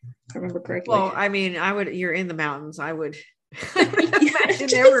correctly. Well, I mean, you're in the mountains. I would imagine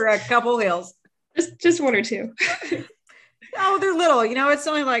there were a couple hills. Just one or two. Oh, they're little. It's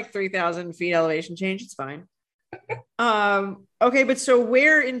only like 3,000 feet elevation change. It's fine. Okay, but so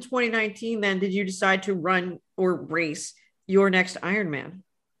where in 2019 then did you decide to run or race your next Ironman?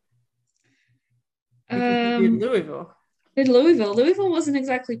 Because you did Louisville. Louisville wasn't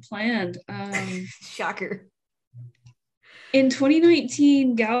exactly planned. Shocker. In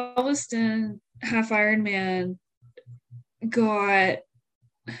 2019, Galveston half Ironman got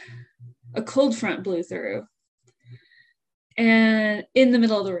a cold front blew through, and in the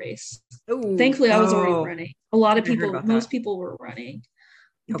middle of the race. Ooh, thankfully, I was already running. A lot of people, most people were running,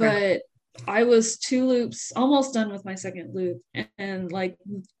 but I was 2 loops, almost done with my second loop, and like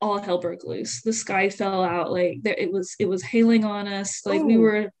all hell broke loose. The sky fell out. Like it was hailing on us. Like we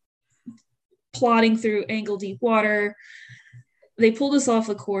were plodding through ankle deep water. They pulled us off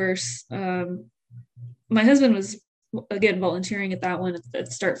the course. My husband was again volunteering at that one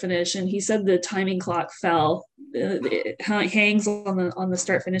at start finish, and he said the timing clock fell. It hangs on the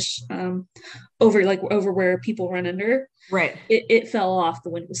start finish over where people run under. Right. It fell off. The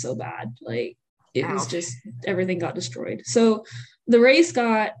wind was so bad, like it Ouch. was just everything got destroyed. So the race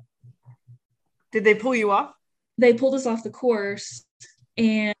got. Did they pull you off? They pulled us off the course,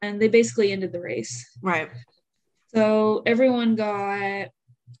 and they basically ended the race. Right. So everyone got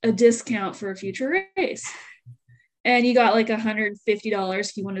a discount for a future race. And you got like $150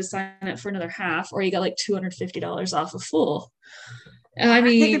 if you wanted to sign up for another half, or you got like $250 off a full. I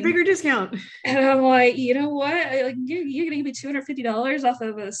mean, take the bigger discount. And I'm like, you know what? Like, you're gonna give me $250 off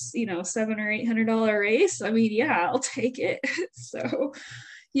of a $700 or $800 race. I mean, yeah, I'll take it. So,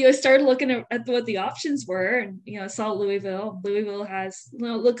 I started looking at what the options were, and I saw Louisville. Louisville has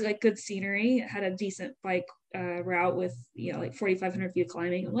looked like good scenery. It had a decent bike route with like 4,500 feet of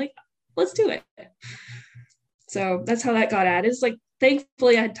climbing. I'm like, let's do it. So that's how that got added. It's like,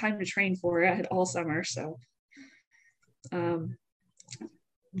 thankfully I had time to train for it. I had all summer. So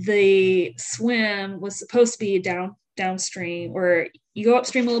the swim was supposed to be downstream, or you go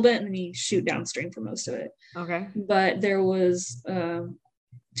upstream a little bit and then you shoot downstream for most of it. Okay. But there was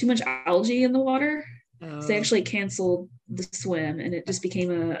too much algae in the water. So they actually canceled the swim, and it just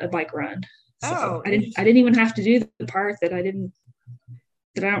became a bike run. So I didn't even have to do the part that I don't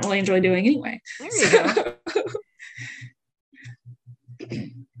really enjoy doing anyway. There you go.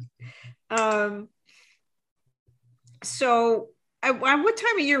 So what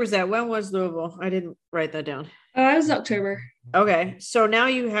time of year was that? When was Louisville? I didn't write that down. It was October. Okay. So now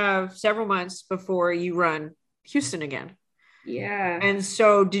you have several months before you run Houston again. Yeah. And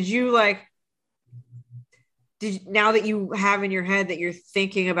so now that you have in your head that you're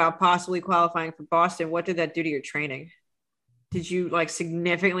thinking about possibly qualifying for Boston, what did that do to your training? Did you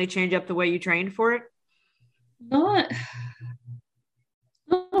significantly change up the way you trained for it? Not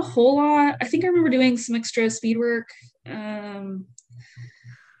a whole lot. I think I remember doing some extra speed work.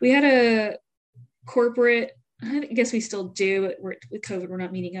 We had a corporate, I guess we still do, but with COVID, we're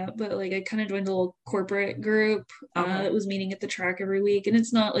not meeting up, but I kind of joined a little corporate group that was meeting at the track every week. And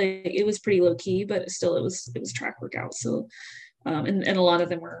it's not it was pretty low key, but still it was track workout. So, and a lot of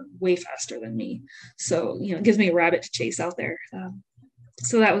them were way faster than me. So, it gives me a rabbit to chase out there.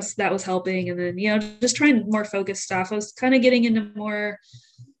 So that was helping. And then, just trying more focused stuff. I was kind of getting into more,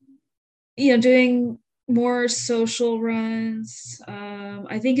 doing more social runs.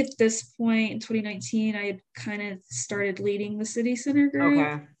 I think at this point in 2019, I had kind of started leading the city center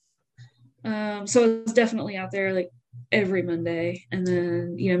group. Okay. So I was definitely out there every Monday, and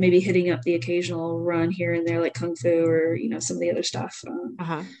then, maybe hitting up the occasional run here and there, like Kung Fu or, some of the other stuff.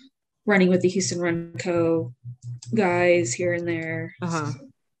 Running with the Houston Run Co. guys here and there. So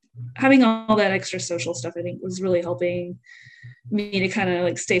having all that extra social stuff, I think, was really helping me to kind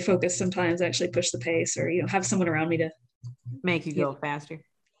of stay focused sometimes, actually push the pace, or have someone around me to make you go faster.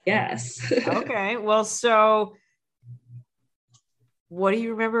 Yes. Okay. Well, so what do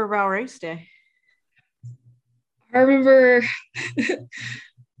you remember about race day? I remember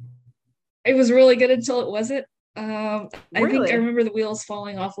it was really good until it wasn't. I think I remember the wheels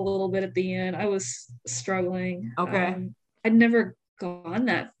falling off a little bit at the end. I was struggling. Okay. I'd never gone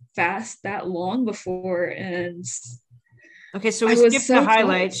that fast that long before, and okay, so we skipped the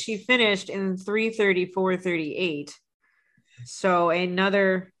highlights. She finished in 3:34:38. So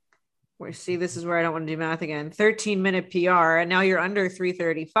another, see, this is where I don't want to do math again. 13-minute PR, and now you're under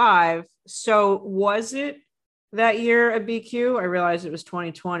 3:35. So was it that year a BQ? I realized it was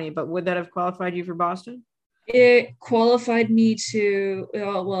 2020, but would that have qualified you for Boston? It qualified me to,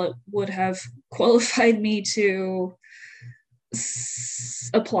 it would have qualified me to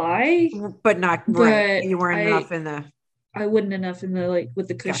apply, but not right. You weren't enough in the. I wouldn't enough in the with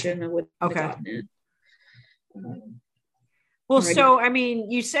the cushion. Gotcha. I wouldn't have gotten it. Well, so I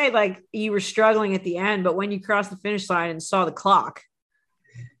mean, you say you were struggling at the end, but when you crossed the finish line and saw the clock,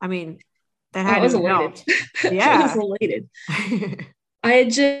 I mean, that had to help. Yeah, I was elated.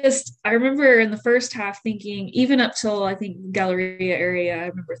 I remember in the first half thinking, even up till I think Galleria area, I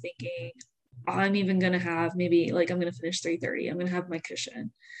remember thinking, I'm even going to have maybe I'm going to finish 3:30. I'm going to have my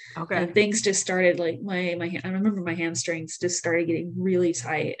cushion. Okay. And things just started I remember my hamstrings just started getting really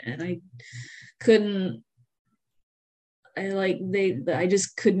tight, and I couldn't, I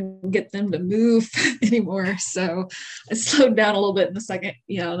just couldn't get them to move anymore. So I slowed down a little bit in the second,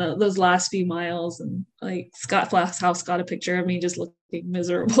 those last few miles, and Scott Flasshouse got a picture of me just looking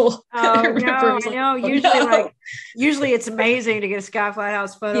miserable. Oh, I know. Usually it's amazing to get a Scott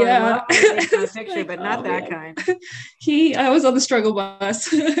Flasshouse photo. Yeah. A picture, but not that kind. I was on the struggle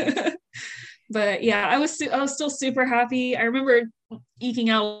bus. But yeah, I was still super happy. I remember eking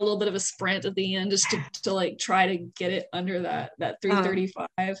out a little bit of a sprint at the end just to like try to get it under that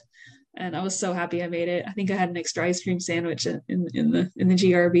 3:35. And I was so happy I made it. I think I had an extra ice cream sandwich in the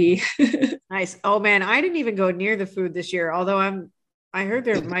GRB. Nice. Oh man, I didn't even go near the food this year, although I heard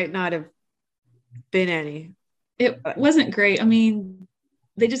there might not have been any. It wasn't great. I mean,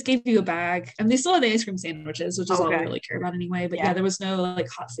 they just gave you a bag, and they still had the ice cream sandwiches, which is all we really care about anyway. But yeah, there was no like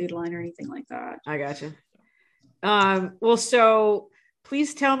hot food line or anything like that. I gotcha. Well, so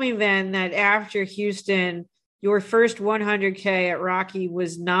please tell me then that after Houston, your first 100K at Rocky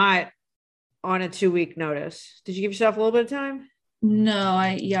was not on a 2-week notice. Did you give yourself a little bit of time? No,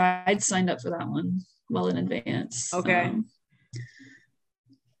 I'd signed up for that one well in advance. Okay.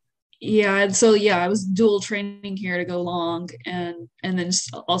 I was dual training here to go long, and then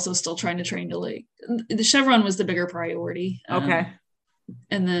also still trying to train to like the Chevron was the bigger priority. Okay.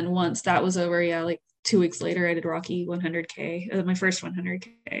 And then once that was over, like 2 weeks later, I did Rocky 100K, my first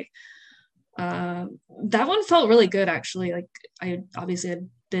 100K. That one felt really good, actually. Like I obviously had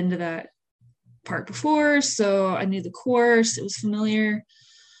been to that park before, so I knew the course. It was familiar.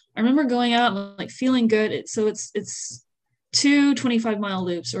 I remember going out and like feeling good. It's 2 25-mile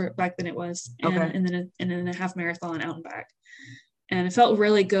loops, or back then it was, and then a half marathon out and back. And it felt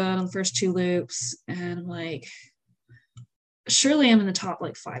really good on the first 2 loops. And I'm like, surely I'm in the top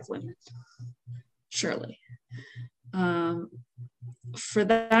like 5 women. Surely. For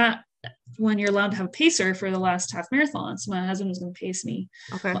that, when you're allowed to have a pacer for the last half marathon, so my husband was going to pace me.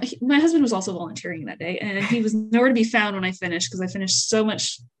 Okay. Well, my husband was also volunteering that day, and he was nowhere to be found when I finished, because I finished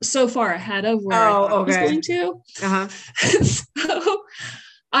so far ahead of where I was going to. So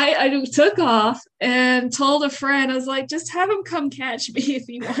I took off and told a friend, I was like, just have him come catch me if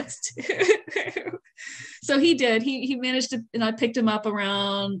he wants to. So he did. He managed to, and I picked him up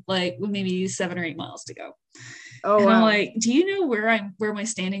around like maybe 7 or 8 miles to go. Oh, and wow. I'm like, do you know where my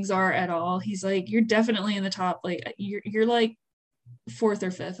standings are at all? He's like, you're definitely in the top. Like you're like 4th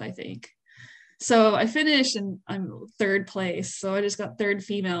or 5th, I think. So I finished and I'm 3rd place. So I just got 3rd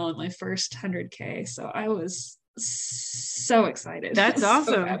female in my first 100K. So I was so excited. That's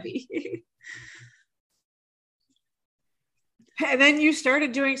awesome. So happy. And then you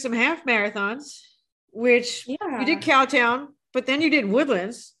started doing some half marathons, which you did Cowtown, but then you did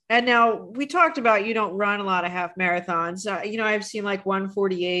Woodlands. And now we talked about you don't run a lot of half marathons. I've seen like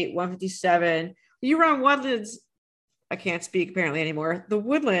 148, 157. You run Woodlands. I can't speak apparently anymore. The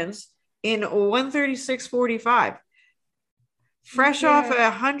Woodlands in 136.45. Fresh off a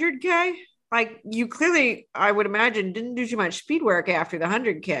 100K. Like you clearly, I would imagine, didn't do too much speed work after the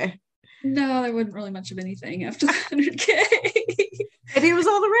 100K. No, there wasn't really much of anything after the 100K. And it was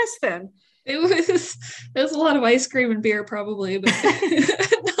all the rest then. It was a lot of ice cream and beer probably, but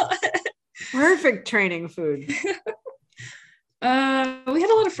perfect training food. We had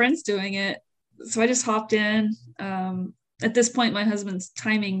a lot of friends doing it, so I just hopped in. At this point, my husband's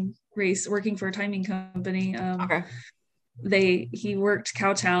working for a timing company. He worked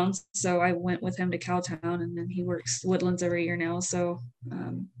Cowtown, so I went with him to Cowtown, and then he works Woodlands every year now. So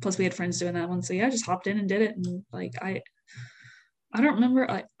plus we had friends doing that one, so I just hopped in and did it. And like I don't remember.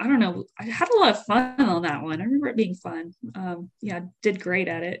 I don't know. I had a lot of fun on that one. I remember it being fun. I did great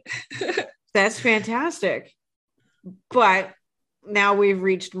at it. That's fantastic. But now we've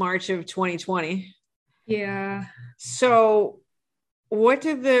reached March of 2020. Yeah. So what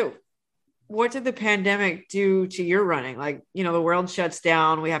did the pandemic do to your running? Like, the world shuts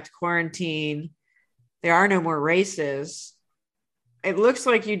down. We have to quarantine. There are no more races. It looks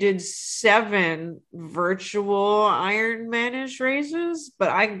like you did 7 virtual Ironman-ish races, but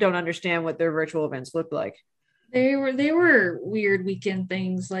I don't understand what their virtual events looked like. They were weird weekend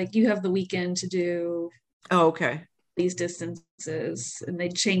things. Like you have the weekend to do these distances, and they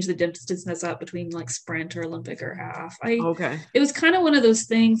change the distances up between like sprint or Olympic or half. It was kind of one of those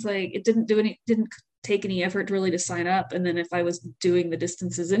things, like it didn't take any effort really to sign up. And then if I was doing the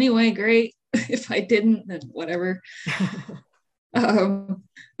distances anyway, great. If I didn't, then whatever.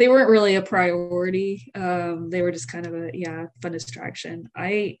 They weren't really a priority. They were just kind of a fun distraction.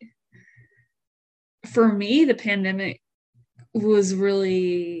 For me, the pandemic was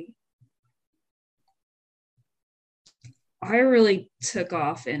really, I really took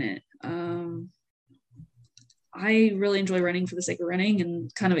off in it. I really enjoy running for the sake of running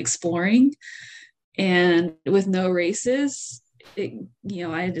and kind of exploring, and with no races,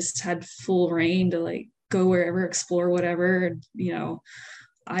 I just had full reign to like go wherever, explore whatever.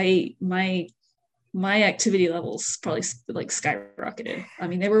 My activity levels probably like skyrocketed. I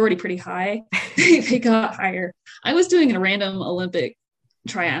mean, they were already pretty high. They got higher. I was doing a random Olympic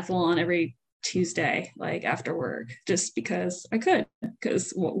triathlon every Tuesday, like after work, just because I could.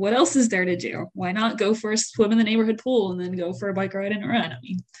 Because what else is there to do? Why not go for a swim in the neighborhood pool and then go for a bike ride and a run? I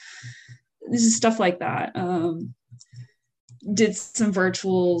mean, this is stuff like that. Did some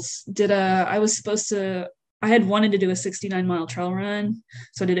virtuals. I had wanted to do a 69-mile trail run,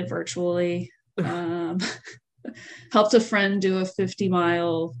 so I did it virtually. Helped a friend do a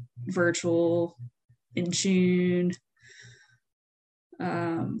 50-mile virtual in June.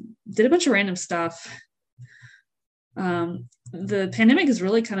 Did a bunch of random stuff. The pandemic is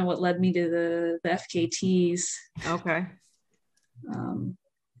really kind of what led me to the FKTs. Okay.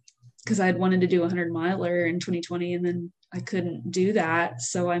 Because I had wanted to do a 100-miler in 2020, and then I couldn't do that,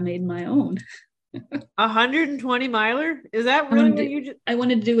 so I made my own. 120 miler? Is that really what you just... I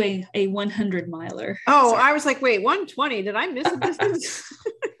wanted to do a 100-miler. Oh, sorry. I was like, wait, 120? Did I miss a distance?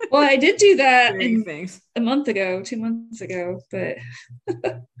 Well, I did do that 2 months ago, but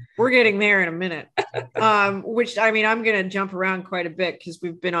we're getting there in a minute. Which, I mean, I'm going to jump around quite a bit because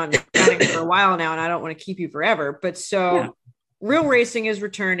we've been on running for a while now and I don't want to keep you forever. But so yeah. Real Racing is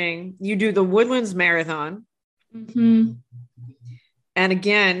returning. You do the Woodlands Marathon. Mm-hmm. And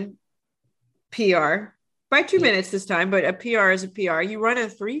again, PR by 2 minutes this time, but a PR is a PR. You run a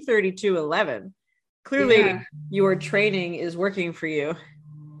 3:32:11. Clearly, your training is working for you.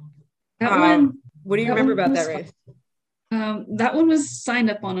 That one. What do you remember about that race? That one was signed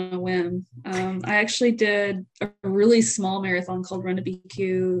up on a whim. I actually did a really small marathon called Run to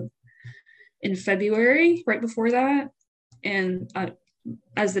BQ in February, right before that, and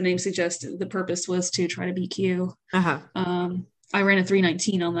as the name suggested, the purpose was to try to BQ. I ran a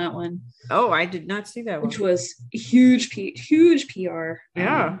 3:19 on that one. Oh, I did not see that one. Which was huge PR.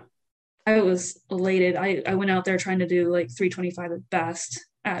 Yeah. I was elated. I went out there trying to do like 3:25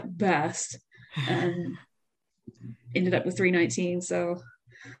 at best, and ended up with 3:19. So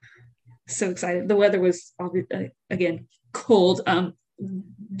excited. The weather was again cold.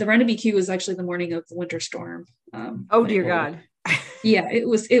 The Run to BQ was actually the morning of the winter storm. Oh dear God. Yeah, it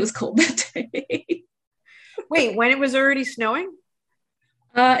was cold that day. Wait, when it was already snowing?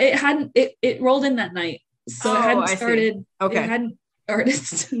 It rolled in that night. So it hadn't started. Okay. It hadn't started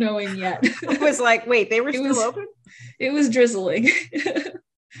snowing yet. It was like, wait, they were still open? It was drizzling.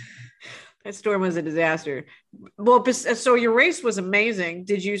 That storm was a disaster. Well, so your race was amazing.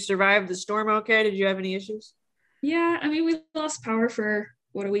 Did you survive the storm okay? Did you have any issues? Yeah, I mean, we lost power for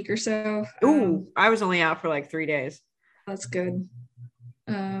a week or so. Ooh, I was only out for like 3 days. That's good.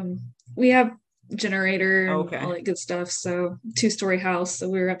 We have generator and all that good stuff. So 2-story house. So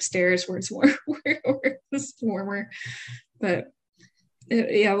we were upstairs where it's warm, where it's warmer. But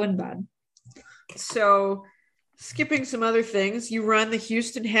it wasn't bad. So skipping some other things, you run the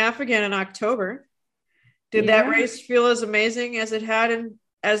Houston half again in October. Did that race feel as amazing as it had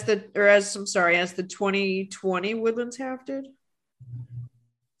as the 2020 Woodlands half did?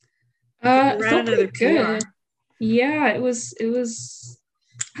 Felt pretty good. Yeah, it was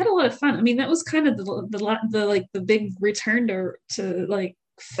I had a lot of fun. I mean, that was kind of the big return to like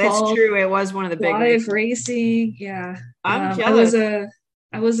fall. That's true. It was one of the big live racing. Yeah. I'm jealous.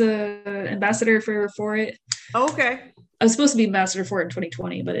 I was a ambassador for it. Oh, okay. I was supposed to be ambassador for it in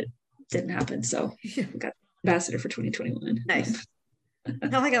 2020, but it didn't happen. So I got ambassador for 2021. Nice. I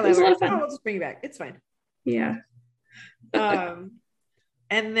like how it was a lot of fun. I'll just bring you back. It's fine. Yeah. And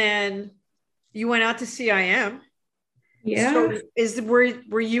then you went out to CIM. Yeah. So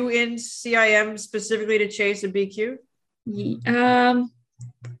were you in CIM specifically to chase a BQ?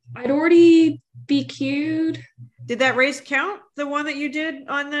 I'd already BQ'd. Did that race count? The one that you did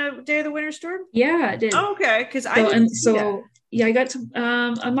on the day of the winter storm? Yeah, it did. Oh, okay. Because I got to.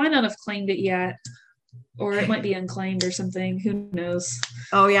 I might not have claimed it yet, or it might be unclaimed or something. Who knows?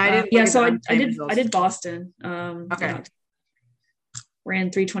 Oh yeah, I didn't. So I did Boston. Okay.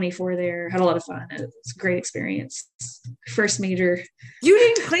 Ran 3:24 there. Had a lot of fun. It was a great experience. First major. You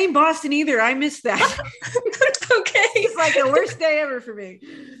didn't claim Boston either. I missed that. Okay. It's like the worst day ever for me.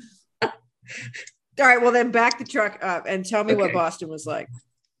 All right, well then back the truck up and tell me what Boston was like.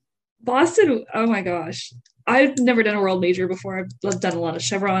 Boston, oh my gosh. I've never done a world major before. I've done a lot of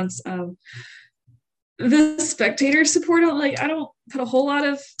chevrons. The spectator support, I don't put a whole lot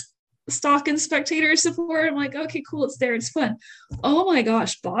of stock in spectator support. I'm like, okay, cool, it's there, it's fun. Oh my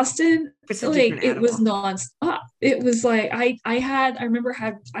gosh, Boston, it was nonstop. It was like I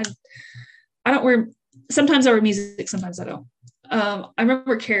don't wear, sometimes I wear music, sometimes I don't. I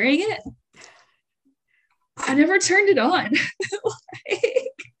remember carrying it. I never turned it on.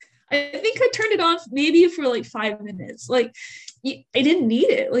 I think I turned it on maybe for like 5 minutes. Like I didn't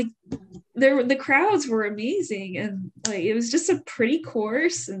need it. Like the crowds were amazing, and like it was just a pretty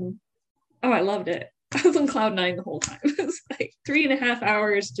course, and Oh, I loved it. I was on cloud 9 the whole time. It was like 3.5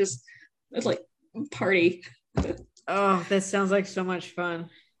 hours, just it's like party. Oh, that sounds like so much fun.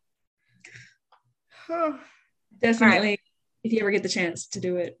 Definitely, right. If you ever get the chance to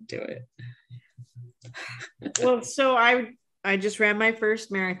do it, do it. Well, so I just ran my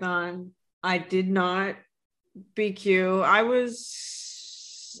first marathon. I did not BQ. I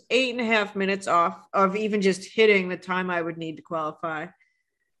was 8.5 minutes off of even just hitting the time I would need to qualify.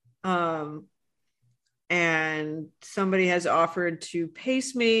 And somebody has offered to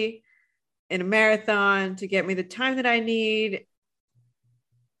pace me in a marathon to get me the time that I need,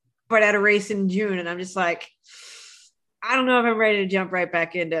 but at a race in June. And I'm just like, I don't know if I'm ready to jump right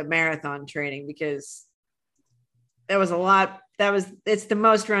back into marathon training, because that was a lot. It's the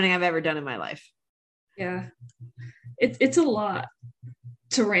most running I've ever done in my life. Yeah. It's a lot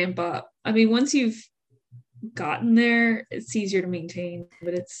to ramp up. I mean, once you've gotten there, it's easier to maintain,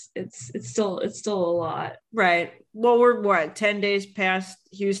 but it's still a lot. Right. Well, we're 10 days past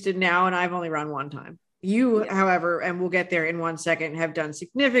Houston now, and I've only run one time. You, yeah. However, and we'll get there in 1 second, have done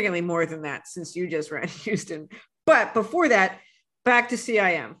significantly more than that since you just ran Houston. But before that, back to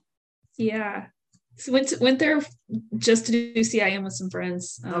CIM. Yeah. So went there just to do CIM with some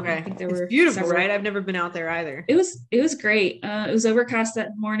friends. Okay. I think there were beautiful, several. Right? I've never been out there either. It was great. It was overcast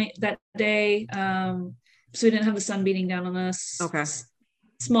that day. So we didn't have the sun beating down on us. Okay.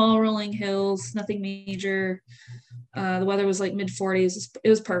 Small rolling hills, nothing major. The weather was like mid 40s. It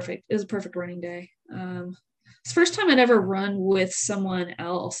was perfect. It was a perfect running day. It's the first time I'd ever run with someone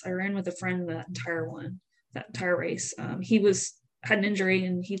else. I ran with a friend that entire race. He had an injury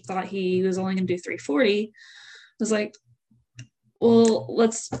and he thought he was only going to do 340. I was like, well,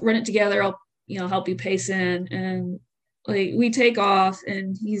 let's run it together. I'll help you pace in. And like we take off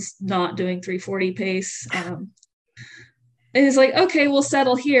and he's not doing 340 pace. And he's like, okay, we'll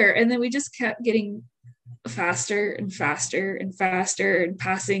settle here. And then we just kept getting faster and faster and faster and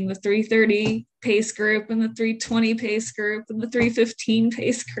passing the 330 pace group and the 320 pace group and the 315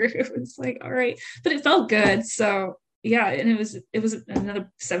 pace group. It's like, all right, but it felt good. So yeah, and it was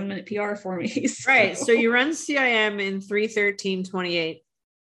another 7-minute PR for me. So. Right. So you run CIM in 3:13:28.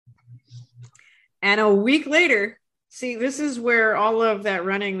 And a week later, see, this is where all of that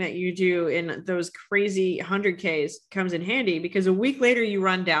running that you do in those crazy 100Ks comes in handy, because a week later you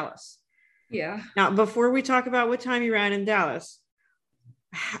run Dallas. Yeah. Now, before we talk about what time you ran in Dallas,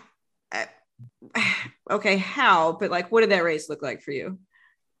 okay, how? But like, what did that race look like for you?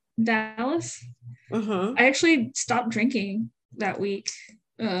 Dallas? Uh-huh. I actually stopped drinking that week.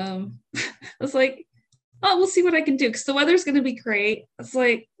 I was like, oh, we'll see what I can do, because the weather's going to be great. It's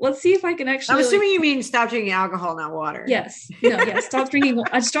like, let's see if I can actually. I'm assuming you mean stop drinking alcohol, not water. Yes. No, yes. I stopped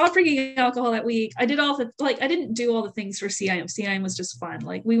drinking alcohol that week. I did I didn't do all the things for CIM. CIM was just fun.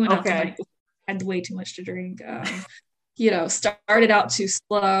 Like we went out tonight, had way too much to drink. Started out too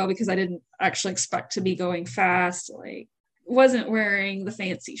slow because I didn't actually expect to be going fast. Like wasn't wearing the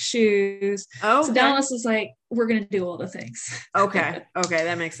fancy shoes. Oh, so Dallas was like, we're going to do all the things. Okay.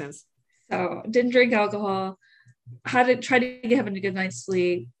 That makes sense. So didn't drink alcohol, tried to get having a good night's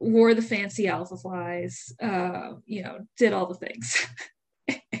sleep, wore the fancy Alpha Flies, did all the things.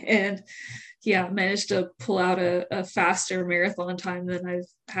 And yeah, managed to pull out a faster marathon time than I've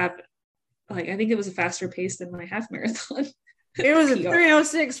had. Like, I think it was a faster pace than my half marathon. It was a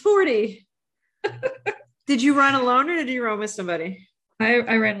 3:06:40. Did you run alone or did you run with somebody?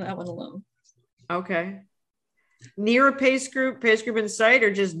 I ran that one alone. Okay. Near a pace group in sight,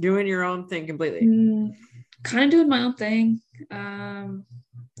 or just doing your own thing completely? Kind of doing my own thing.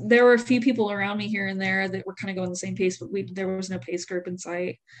 There were a few people around me here and there that were kind of going the same pace, but there was no pace group in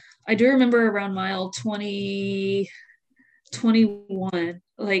sight. I do remember around mile 20, 21,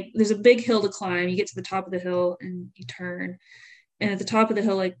 like there's a big hill to climb. You get to the top of the hill and you turn. And at the top of the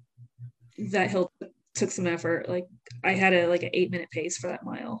hill, like that hill took some effort. Like I had an 8-minute pace for that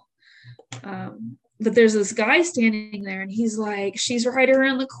mile. But there's this guy standing there and he's like, she's right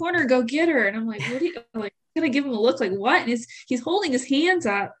around the corner, go get her. And I'm like, what are you like? I'm gonna give him a look like what? And he's holding his hands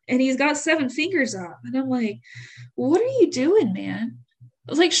up and he's got 7 fingers up. And I'm like, what are you doing, man?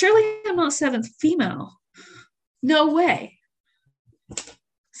 I was like, surely I'm not 7th female. No way.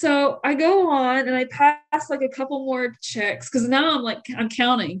 So I go on and I pass like a couple more checks, because now I'm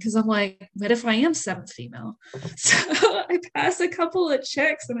counting, because I'm like, what if I am 7th female? So I pass a couple of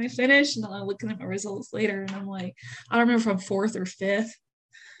checks and I finish, and I'm looking at my results later and I'm like, I don't remember if I'm 4th or 5th,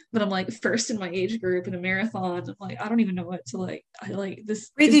 but I'm like 1st in my age group in a marathon. I'm like, I don't even know what to like. I like this.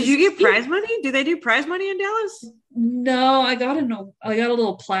 Wait, did you get prize money? Do they do prize money in Dallas? No, I got a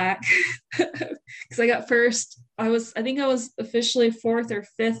little plaque because I got first. I think I was officially 4th or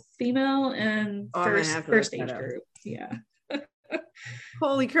 5th female and first age group. Yeah.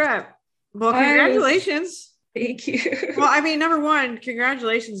 Holy crap. Well, congratulations. Thank you. Well, I mean, number one,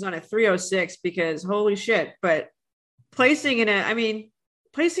 congratulations on a 3:06 because holy shit. But placing in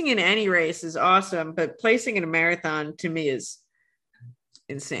any race is awesome, but placing in a marathon to me is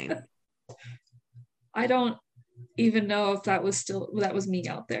insane. I don't even know if that was me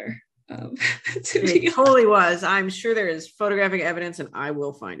out there. It totally was. I'm sure there is photographic evidence and I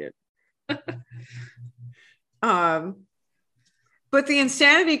will find it. But the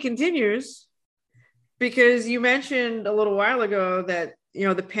insanity continues because you mentioned a little while ago that,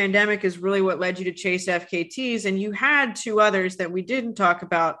 the pandemic is really what led you to chase FKTs, and you had 2 others that we didn't talk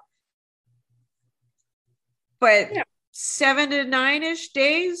about. But 7 to 9-ish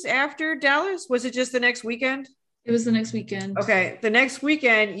days after Dallas, was it just the next weekend? It was the next weekend. Okay. The next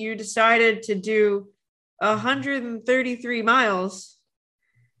weekend, you decided to do 133 miles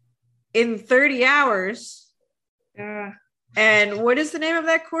in 30 hours. Yeah. And what is the name of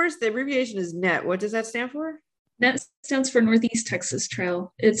that course? The abbreviation is NET. What does that stand for? NET stands for Northeast Texas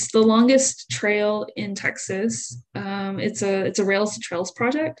Trail. It's the longest trail in Texas. It's a Rails to Trails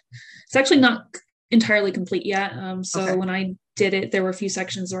project. It's actually not entirely complete yet. So when I did it, there were a few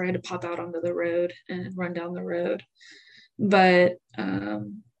sections where I had to pop out onto the road and run down the road. But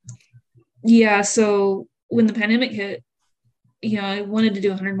so when the pandemic hit, I wanted to do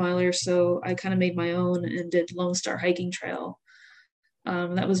 100 miler, so I kind of made my own and did Lone Star Hiking Trail.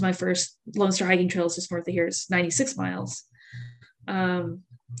 That was my first. Lone Star Hiking Trail is just north of here. It's 96 miles.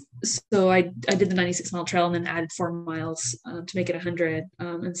 So I did the 96-mile trail and then added 4 miles to make it 100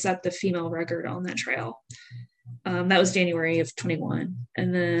 and set the female record on that trail. That was January of 21.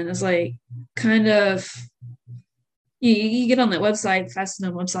 And then I was like, kind of, you get on that website, Fast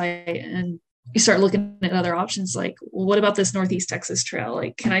Enough website, and you start looking at other options like, well, what about this Northeast Texas Trail?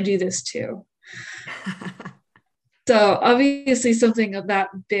 Like, can I do this too? So obviously something of that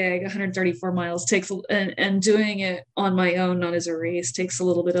big, 134 miles takes, and doing it on my own, not as a race, takes a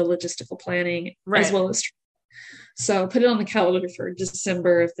little bit of logistical planning as well as. So put it on the calendar for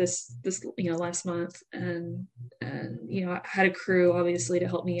December of this last month, and I had a crew obviously to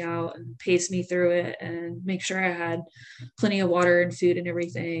help me out and pace me through it and make sure I had plenty of water and food and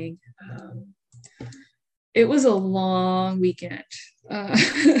everything. It was a long weekend.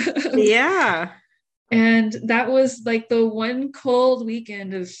 Yeah. And that was like the one cold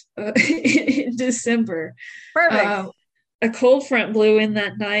weekend of in December. Perfect. A cold front blew in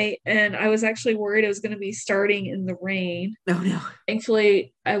that night, and I was actually worried it was going to be starting in the rain. Oh no.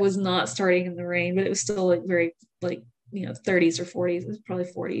 Thankfully, I was not starting in the rain, but it was still like very 30s or 40s. It was probably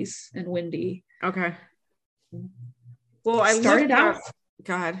 40s and windy. Okay. Well, I started out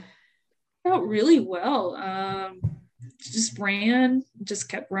really well. Just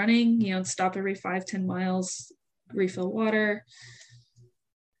kept running, stop every 5-10 miles, refill water.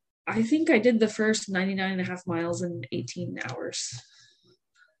 I think I did the first 99.5 miles in 18 hours.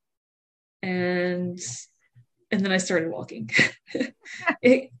 And then I started walking.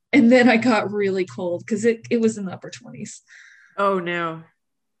 And then I got really cold because it was in the upper 20s. Oh no.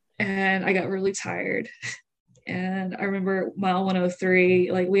 And I got really tired. And I remember mile 103,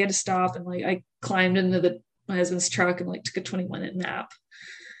 we had to stop, and I climbed into my husband's truck and took a 20-minute nap.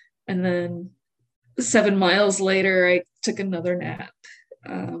 And then 7 miles later, I took another nap.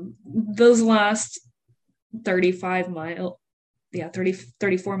 Those last 34 miles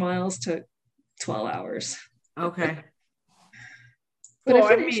took 12 hours. Okay. But well,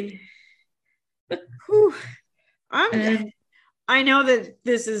 I know that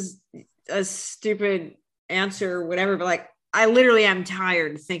this is a stupid answer or whatever, but I literally am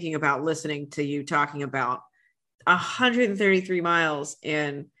tired thinking about listening to you talking about 133 miles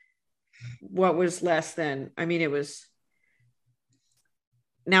in what was less than, it was,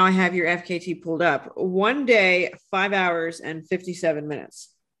 now I have your FKT pulled up, 1 day, 5 hours and 57 minutes.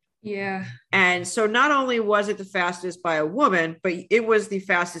 Yeah. And so not only was it the fastest by a woman, but it was the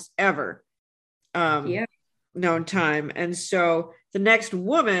fastest ever known time. And so the next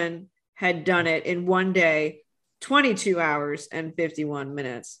woman had done it in 1 day, 22 hours and 51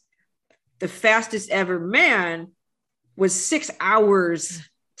 minutes. The fastest ever man was 6 hours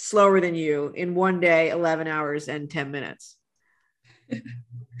slower than you in 1 day, 11 hours and 10 minutes.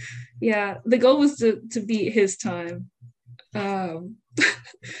 Yeah, the goal was to beat his time. But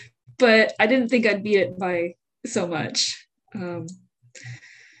I didn't think I'd beat it by so much. I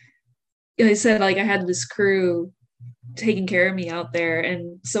said, I had this crew taking care of me out there.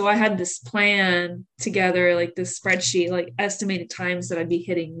 And so I had this plan together, like this spreadsheet, like estimated times that I'd be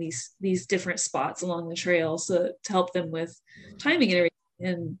hitting these different spots along the trail, so to help them with timing and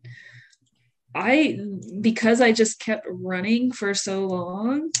everything. And because I just kept running for so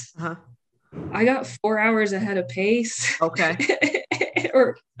long, I got 4 hours ahead of pace. Okay.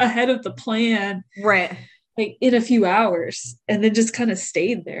 Or ahead of the plan. Right. Like in a few hours, and then just kind of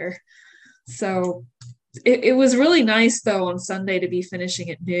stayed there. So it was really nice though on Sunday to be finishing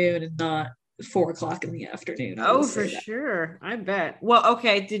at noon and not 4 o'clock in the afternoon. Oh, for sure. I bet. Well,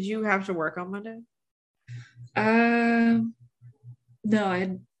 okay. Did you have to work on Monday? No,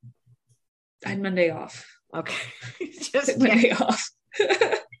 I had Monday off. Okay. Just Monday off.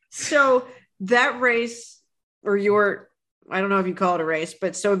 So that race, or I don't know if you call it a race,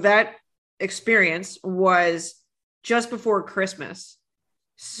 but so that experience was just before Christmas.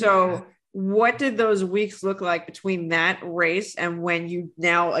 So what did those weeks look like between that race and when you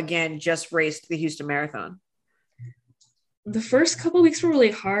now again just raced the Houston Marathon? The first couple of weeks were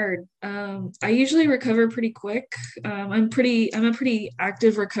really hard. I usually recover pretty quick. I'm a pretty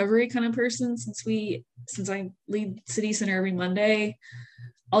active recovery kind of person. Since I lead City Center every Monday,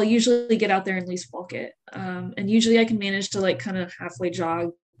 I'll usually get out there and at least walk it. And usually I can manage to like kind of halfway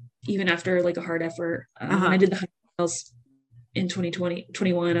jog even after like a hard effort. When I did the 100 miles in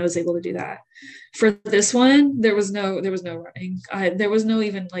 2021, I was able to do that. For this one, there was no running. There was no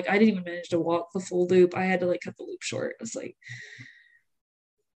even like, I didn't even manage to walk the full loop. I had to like cut the loop short. It's like,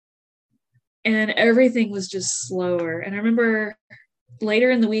 and everything was just slower. And I remember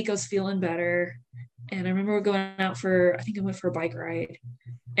later in the week, I was feeling better. And I remember going out I think I went for a bike ride.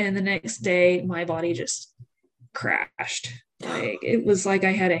 And the next day, my body just crashed. Like, it was like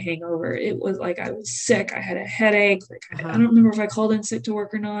I had a hangover. It was like I was sick. I had a headache. Like, I don't remember if I called in sick to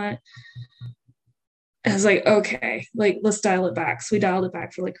work or not. I was like, okay, like, let's dial it back. So we dialed it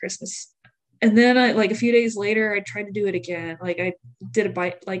back for like Christmas. And then a few days later, I tried to do it again. Like, I did a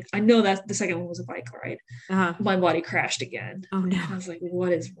bike, like, I know that the second one was a bike ride. My body crashed again. Oh no. I was like,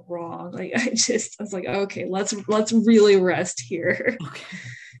 what is wrong? Like, I was like, okay, let's really rest here. Okay.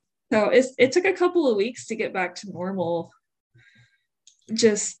 So it took a couple of weeks to get back to normal,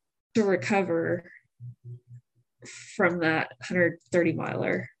 just to recover from that 130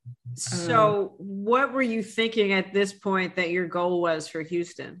 miler. So what were you thinking at this point that your goal was for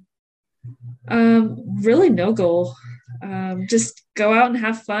Houston? Really no goal. Just go out and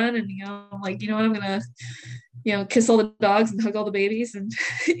have fun, and I'm gonna kiss all the dogs and hug all the babies, and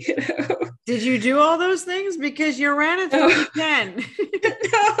Did you do all those things? Because you ran a 3:10. No,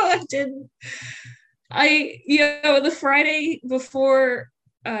 I didn't. The Friday before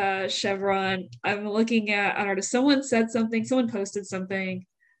Chevron, I'm looking at, I don't know, someone posted something,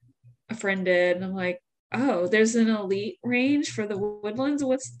 a friend did, and I'm like, oh, there's an elite range for the Woodlands.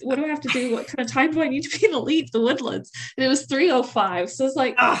 What do I have to do? What kind of time do I need to be an elite for the Woodlands? And it was 3:05. So it's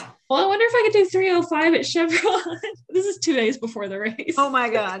like, well, I wonder if I could do 3:05 at Chevron. This is 2 days before the race. Oh my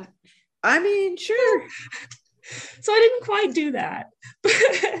God. I mean, sure. So I didn't quite do that. But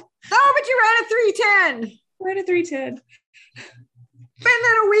you ran a 3:10. Ran a 3:10. And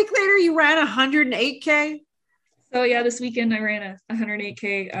then a week later, you ran 108K. So yeah, this weekend I ran a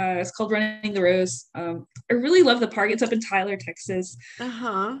 108K. It's called Running the Rose. I really love the park. It's up in Tyler, Texas.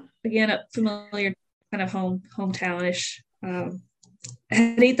 Again, a familiar kind of hometownish. I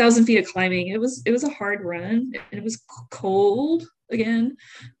had 8,000 feet of climbing. It was a hard run, and it was cold again,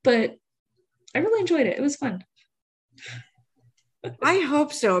 but I really enjoyed it. It was fun. I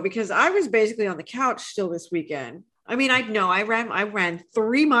hope so, because I was basically on the couch still this weekend. I mean, I ran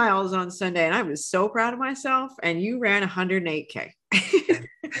 3 miles on Sunday, and I was so proud of myself. And you ran 108K.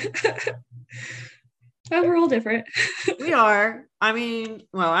 Well, we're all different. We are. I mean,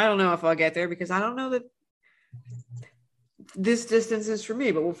 well, I don't know if I'll get there, because I don't know that this distance is for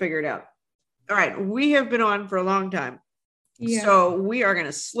me, but we'll figure it out. All right. We have been on for a long time. Yeah. So we are going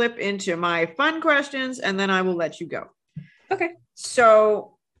to slip into my fun questions, and then I will let you go. Okay.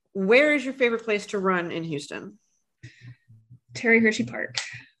 So where is your favorite place to run in Houston? Terry Hershey Park.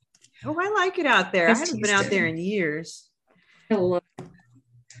 Oh, I like it out there. I haven't been out there in years. I love it.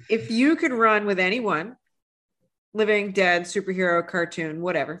 If you could run with anyone, living, dead, superhero, cartoon,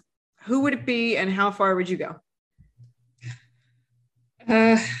 whatever, who would it be, and how far would you go?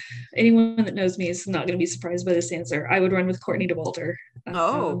 Anyone that knows me is not going to be surprised by this answer. I would run with Courtney Dauwalter.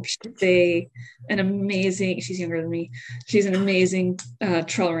 She's younger than me. She's an amazing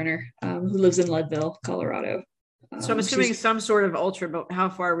trail runner who lives in Leadville, Colorado. So I'm assuming some sort of ultra, but how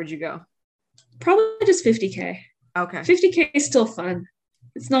far would you go? Probably just 50K. Okay. 50K is still fun.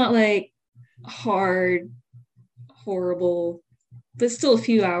 It's not like hard horrible, but still a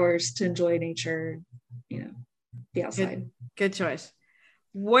few hours to enjoy nature, be outside. Good choice.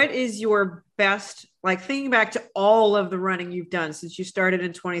 What is your best, like thinking back to all of the running you've done since you started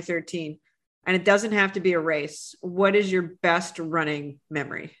in 2013, and it doesn't have to be a race, what is your best running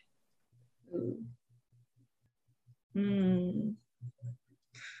memory?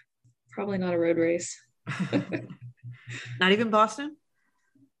 Probably not a road race. Not even Boston?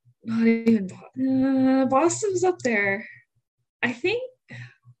 Not even Boston's up there. I think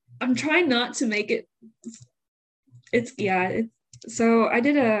I'm trying not to make it. So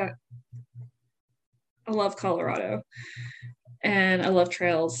I love Colorado and I love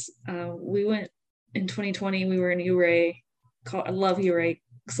trails. We went in 2020, we were in Ouray. I love Ouray,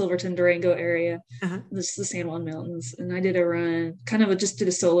 Silverton, Durango area. This is the San Juan Mountains. And I did a run, just did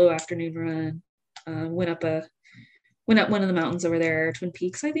a solo afternoon run. Went up one of the mountains over there, Twin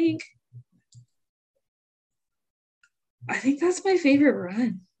Peaks, I think. I think that's my favorite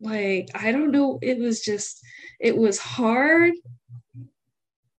run. Like, I don't know. It was hard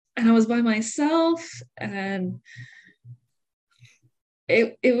and I was by myself and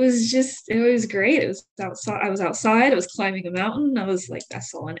it was great. It was outside. I was outside. I was climbing a mountain. I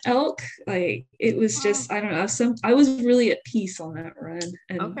saw an elk. Like, it was just, I don't know. I was really at peace on that run,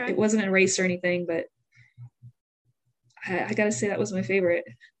 and It wasn't a race or anything, but I gotta say that was my favorite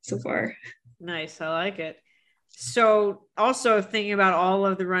so far. Nice. I like it. So also thinking about all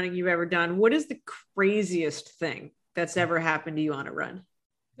of the running you've ever done, what is the craziest thing that's ever happened to you on a run?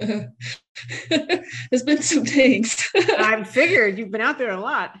 There's been some things. I figured you've been out there a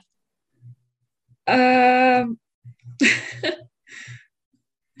lot. All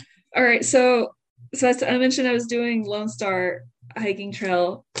right. So as I mentioned, I was doing Lone Star hiking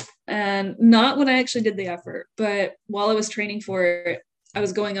trail, and not when I actually did the effort, but while I was training for it, I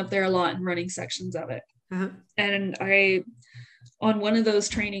was going up there a lot and running sections of it. And on one of those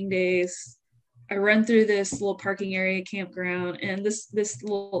training days, I run through this little parking area, campground, and this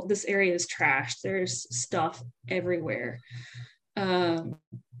area is trashed. There's stuff everywhere. And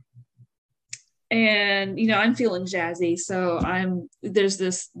I'm feeling jazzy. So there's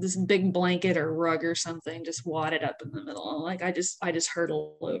this big blanket or rug or something just wadded up in the middle. Like I just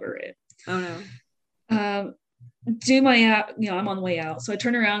hurtle over it. Oh no. I'm on the way out. So I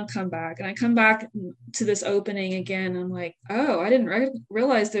turn around, come back, and I come back to this opening again. I'm like, oh, I didn't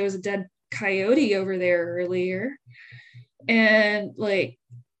realize there was a dead coyote over there earlier. And like,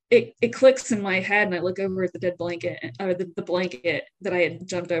 it clicks in my head, and I look over at the dead blanket, or the blanket that I had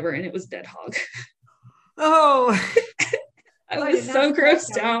jumped over, and it was dead hog. Oh, I was so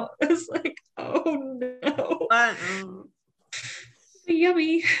grossed out. I was like, oh no.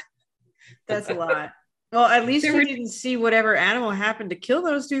 Yummy. That's a lot. Well, at least you didn't see whatever animal happened to kill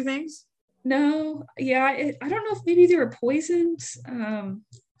those two things. No. Yeah. I don't know if maybe they were poisoned.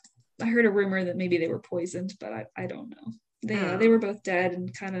 I heard a rumor that maybe they were poisoned, but I don't know. They were both dead,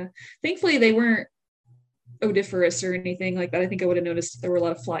 and thankfully they weren't odoriferous or anything like that. I think I would have noticed there were a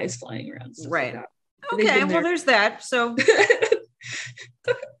lot of flies flying around. Right. Like okay. Well, there's that. So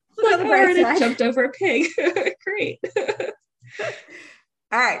I jumped over a pig. Great.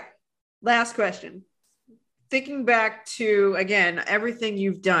 All right. Last question. Thinking back to, again, everything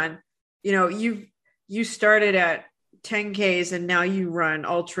you've done, you started at 10Ks and now you run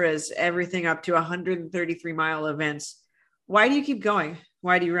ultras, everything up to 133-mile events. Why do you keep going?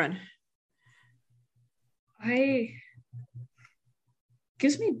 Why do you run?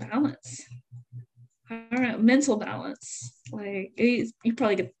 Gives me balance. I don't know, mental balance. Like, you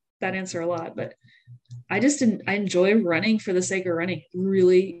probably get that answer a lot, but I enjoy running for the sake of running. It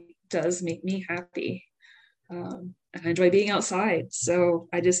really does make me happy. And I enjoy being outside. So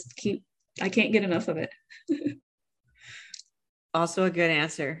I can't get enough of it. Also a good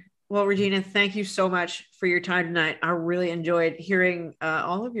answer. Well, Regina, thank you so much for your time tonight. I really enjoyed hearing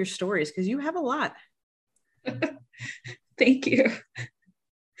all of your stories, because you have a lot. Thank you.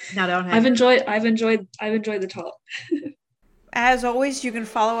 Now don't have I've enjoyed the talk. As always, you can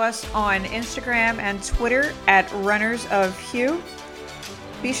follow us on Instagram and Twitter at Runners of Hugh.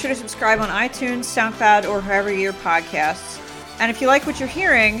 Be sure to subscribe on iTunes, SoundCloud, or wherever you hear podcasts. And if you like what you're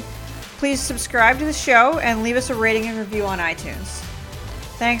hearing, please subscribe to the show and leave us a rating and review on iTunes.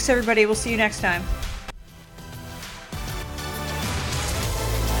 Thanks, everybody. We'll see you next time.